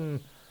there's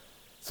some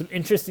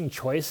interesting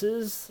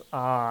choices,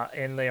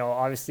 and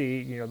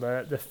obviously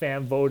the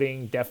fan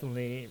voting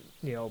definitely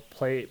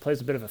plays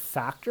a bit of a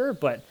factor,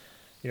 but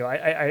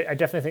I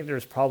definitely think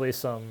there's probably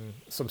some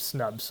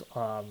snubs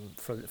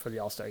for the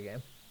All-Star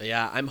game.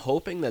 Yeah, I'm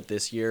hoping that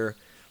this year,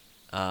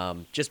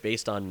 just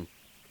based on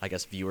I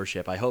guess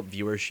viewership, I hope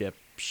viewership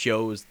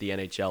shows the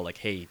NHL like,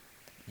 hey,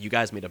 you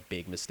guys made a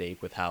big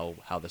mistake with how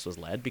this was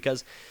led,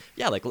 because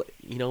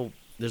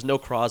there's no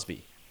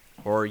Crosby.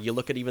 Or you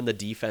look at even the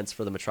defense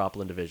for the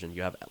Metropolitan Division.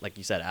 You have, like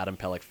you said, Adam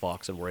Pelech,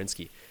 Fox, and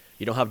Werenski.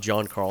 You don't have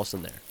John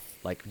Carlson there.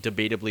 Like,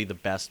 debatably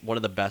one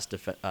of the best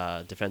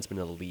defensemen in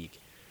the league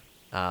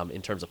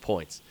in terms of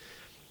points.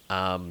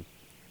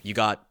 You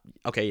got,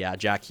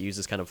 Jack Hughes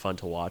is kind of fun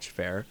to watch,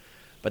 fair.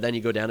 But then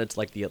you go down into,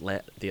 like, the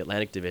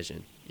Atlantic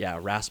Division. Yeah,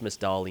 Rasmus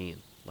Dahlin.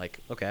 Like,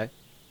 okay,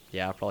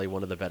 yeah, probably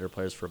one of the better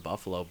players for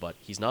Buffalo, but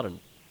he's like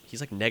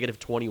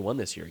 -21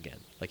 this year again.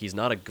 Like, he's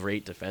not a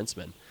great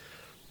defenseman.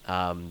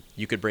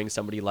 You could bring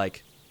somebody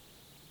like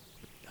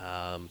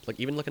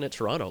even looking at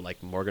Toronto,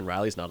 like Morgan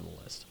Riley's not on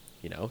the list.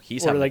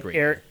 He's having like a great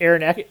year.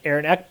 Aaron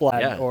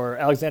Ekblad or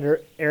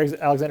Alexander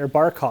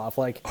Barkov.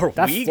 Like, or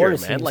that Weegar,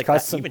 Florida man. team's Like,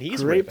 got some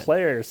he's great ripping.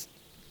 players.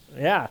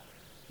 Yeah.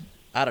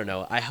 I don't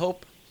know. I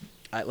hope,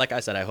 like I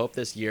said, I hope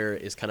this year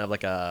is kind of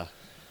like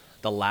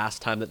the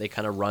last time that they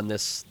kind of run the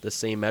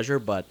same measure.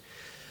 But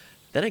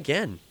then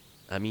again,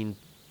 I mean,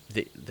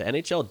 the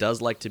NHL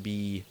does like to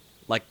be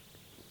like,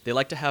 they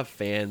like to have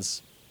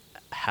fans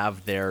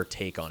have their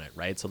take on it,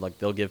 right? So like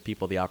they'll give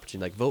people the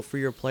opportunity, like, vote for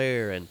your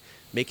player and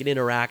make it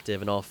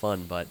interactive and all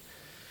fun. But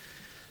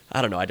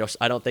I don't know.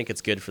 I don't think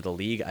it's good for the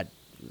league.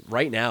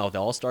 Right now,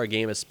 the All-Star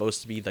Game is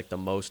supposed to be like the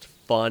most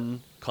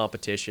fun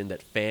competition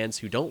that fans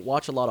who don't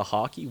watch a lot of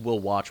hockey will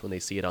watch when they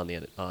see it on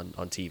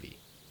TV,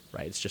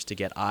 right? It's just to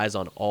get eyes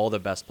on all the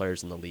best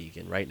players in the league.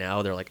 And right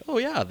now they're like, oh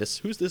yeah,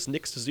 who's this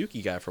Nick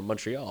Suzuki guy from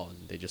Montreal?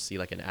 And they just see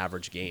like an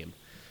average game.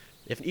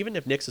 Even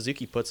if Nick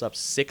Suzuki puts up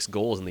 6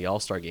 goals in the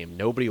All-Star Game,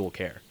 nobody will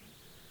care.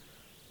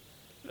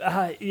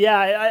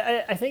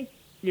 I think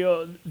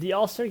the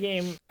All-Star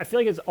Game, I feel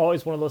like it's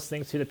always one of those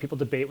things too that people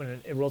debate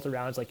when it rolls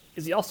around. It's like,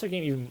 is the All-Star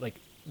Game even like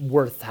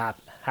worth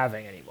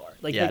having anymore?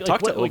 Like,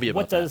 talk to Ovi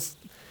about that.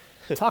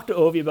 Talk to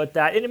Ovi about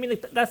that. And I mean,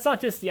 like, that's not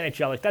just the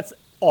NHL. Like, that's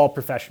all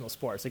professional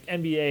sports, like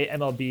NBA,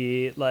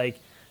 MLB. Like,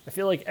 I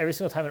feel like every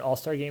single time an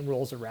All-Star Game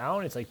rolls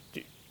around, it's like,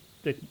 dude,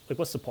 like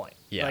what's the point?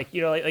 Yeah.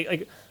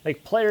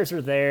 Like players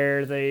are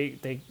there.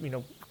 They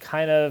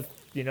kind of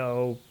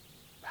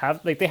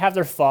have they have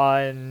their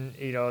fun.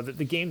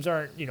 The games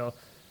aren't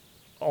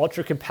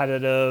ultra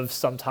competitive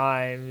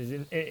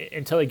sometimes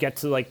until they get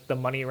to like the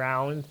money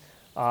round.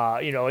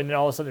 And then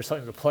all of a sudden there's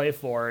something to play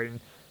for, and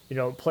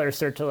players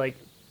start to like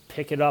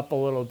pick it up a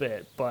little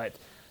bit. But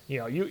you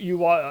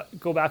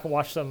go back and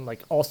watch some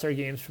like All-Star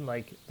games from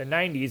like the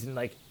 90s, and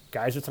like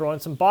guys are throwing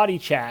some body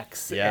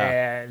checks,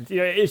 and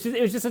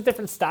it was just a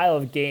different style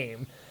of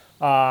game,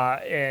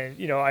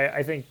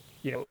 I think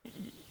it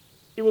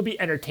would be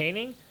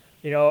entertaining.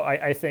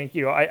 I think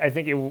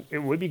it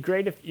would be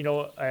great if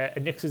a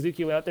Nick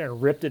Suzuki went out there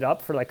and ripped it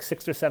up for like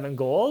 6 or 7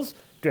 goals.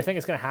 Do I think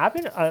it's going to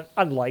happen?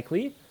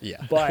 Unlikely.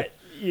 Yeah. But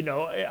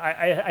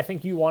I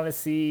think you want to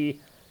see,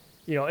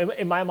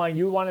 in my mind,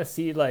 you want to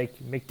see like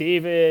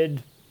McDavid,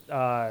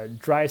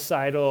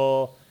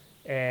 Draisaitl,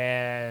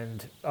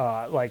 and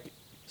like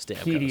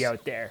Stamkos. Petey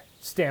out there,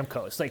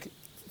 Stamkos, like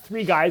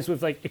 3 guys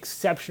with like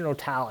exceptional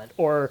talent,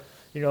 or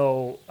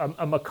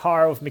a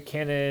Makar with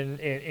McKinnon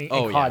and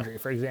Kadri,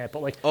 for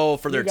example, like for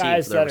their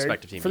team, for their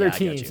respective team, for their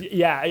teams,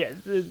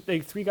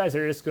 like 3 guys that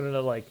are just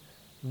gonna like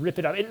rip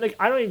it up. And like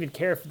I don't even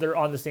care if they're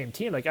on the same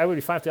team. Like I would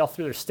be fine if they all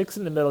threw their sticks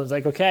in the middle and it's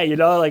like, okay,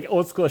 like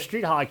old school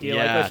street hockey.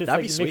 Like let's just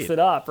like mix it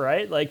up,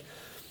 right? Like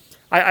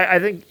I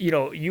think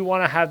you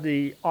want to have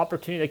the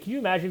opportunity. Like, can you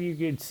imagine if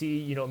you could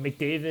see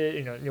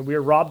McDavid? We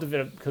were robbed of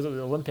it because of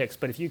the Olympics,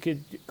 but if you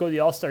could go to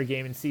the All-Star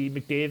game and see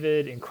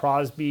McDavid and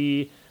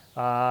Crosby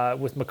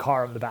with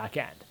Makar on the back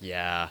end,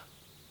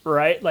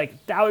 right?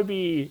 Like that'd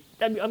be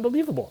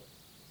unbelievable.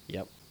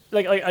 Yep.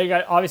 Like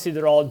obviously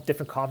they're all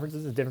different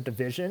conferences and different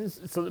divisions,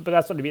 but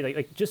that's what it'd be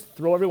like just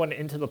throw everyone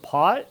into the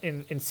pot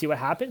and see what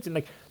happens. And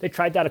like they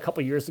tried that a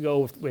couple of years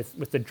ago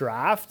with the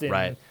draft, and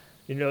right.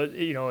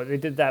 They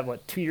did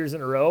that 2 years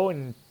in a row,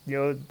 and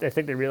I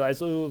think they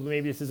realized,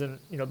 maybe this isn't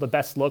the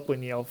best look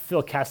when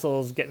Phil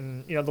Kessel's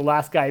getting the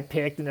last guy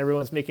picked and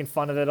everyone's making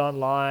fun of it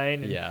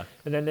online. And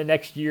then the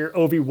next year,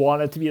 Ovi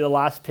wanted to be the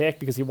last pick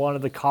because he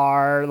wanted the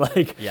car.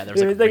 Like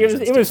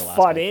it was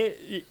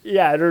funny.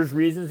 Yeah, there's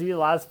reasons to be the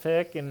last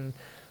pick,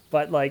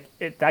 but like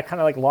that kind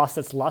of like lost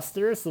its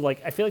luster. So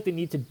like I feel like they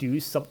need to do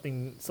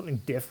something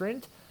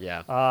different.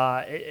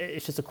 Yeah.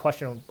 It's just a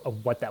question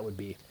of what that would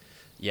be.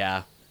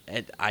 Yeah.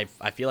 And I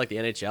feel like the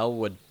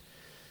NHL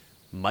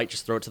might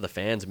just throw it to the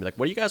fans and be like,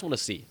 what do you guys want to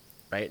see?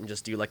 Right? And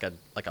just do like a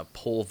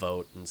poll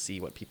vote and see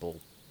what people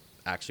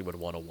actually would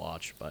want to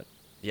watch. But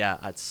yeah,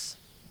 it's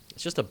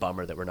just a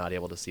bummer that we're not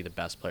able to see the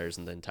best players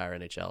in the entire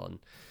NHL, and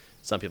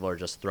some people are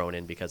just thrown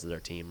in because of their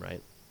team,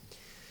 right?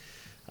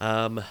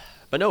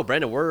 But no,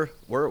 Brandon,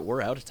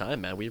 we're out of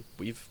time, man.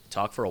 We've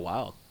talked for a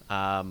while.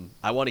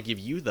 I want to give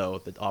you though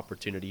the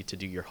opportunity to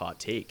do your hot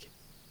take.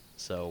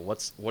 So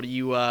what are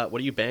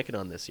you banking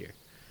on this year?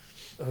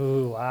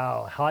 Oh,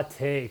 wow. Hot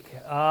take.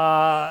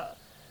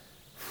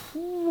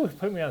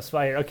 Put me on the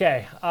spot here.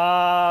 Okay.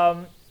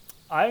 I'm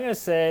going to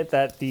say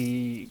that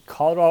the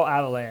Colorado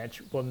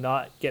Avalanche will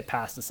not get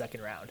past the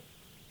second round.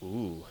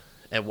 Ooh.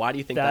 And why do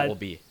you think that will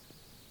be?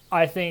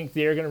 I think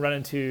they're going to run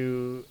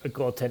into a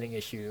goaltending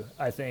issue.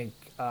 I think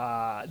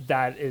I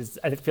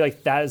feel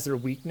like that is their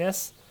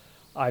weakness.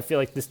 I feel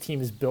like this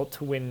team is built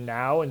to win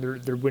now, and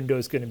their window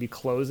is going to be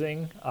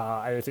closing.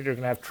 I think they're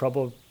going to have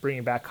trouble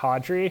bringing back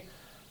Kadri.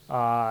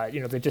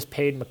 They just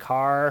paid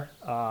Makar.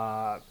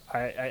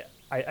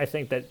 I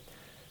think that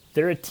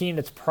they're a team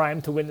that's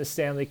primed to win the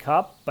Stanley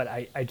Cup, but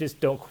I just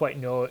don't quite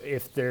know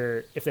if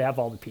they have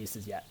all the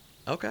pieces yet.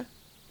 Okay.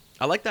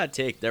 I like that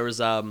take. There was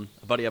a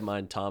buddy of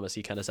mine, Thomas,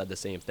 he kind of said the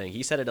same thing.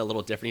 He said it a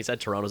little different. He said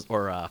Colorado's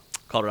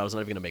not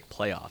even going to make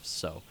playoffs,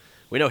 so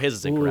we know his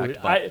is incorrect.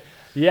 But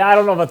I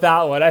don't know about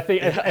that one. I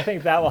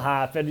think that will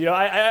happen.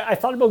 I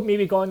thought about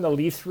maybe going the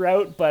Leafs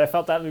route, but I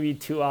felt that would be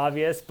too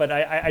obvious. But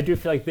I do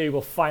feel like they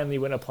will finally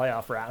win a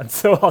playoff round.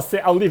 So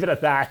I'll leave it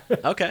at that.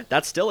 Okay,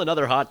 that's still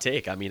another hot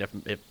take. I mean,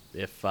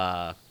 if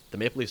the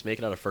Maple Leafs make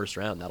it out of first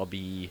round, that'll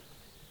be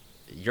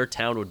your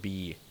town would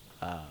be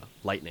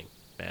lightning,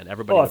 man.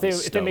 Everybody. Well,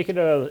 if they make it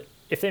out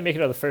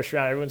of the first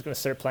round, everyone's going to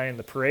start playing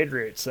the parade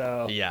route.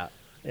 So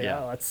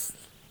that's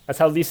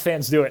how Leafs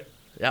fans do it.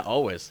 Yeah,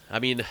 always. I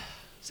mean,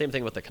 same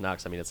thing with the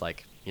Canucks. I mean, it's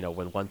like,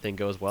 when one thing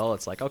goes well,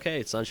 it's like, okay,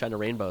 it's sunshine and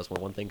rainbows.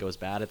 When one thing goes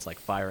bad, it's like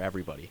fire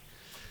everybody.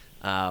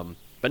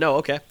 But no,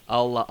 okay.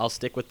 I'll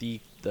stick with the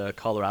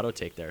Colorado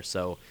take there.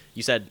 So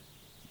you said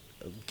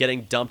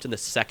getting dumped in the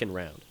second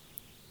round.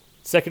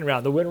 Second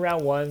round. They'll win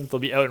round 1. They'll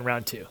be out in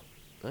round 2.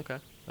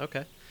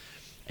 Okay.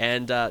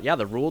 And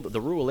the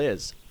rule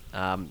is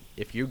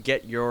if you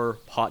get your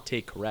hot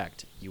take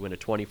correct, you win a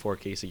 24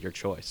 case of your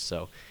choice.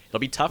 So it'll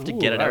be tough to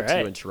get it out to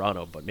you in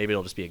Toronto, but maybe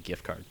it'll just be a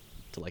gift card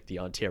to like the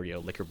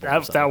Ontario Liquor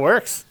Board. That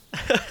works.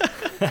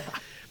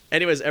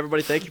 Anyways,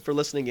 everybody, thank you for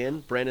listening in.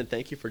 Brandon,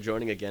 thank you for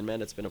joining again,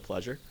 man. It's been a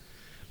pleasure.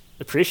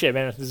 Appreciate it,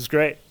 man. This is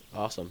great.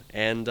 Awesome.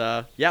 And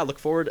look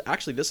forward.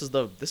 Actually, this is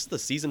the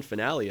season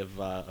finale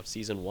of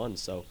season 1.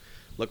 So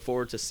look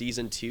forward to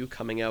season 2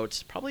 coming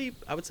out probably,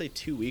 I would say,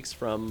 2 weeks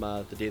from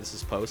the day this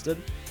is posted,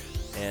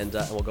 and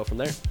we'll go from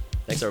there.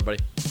 Thanks, everybody.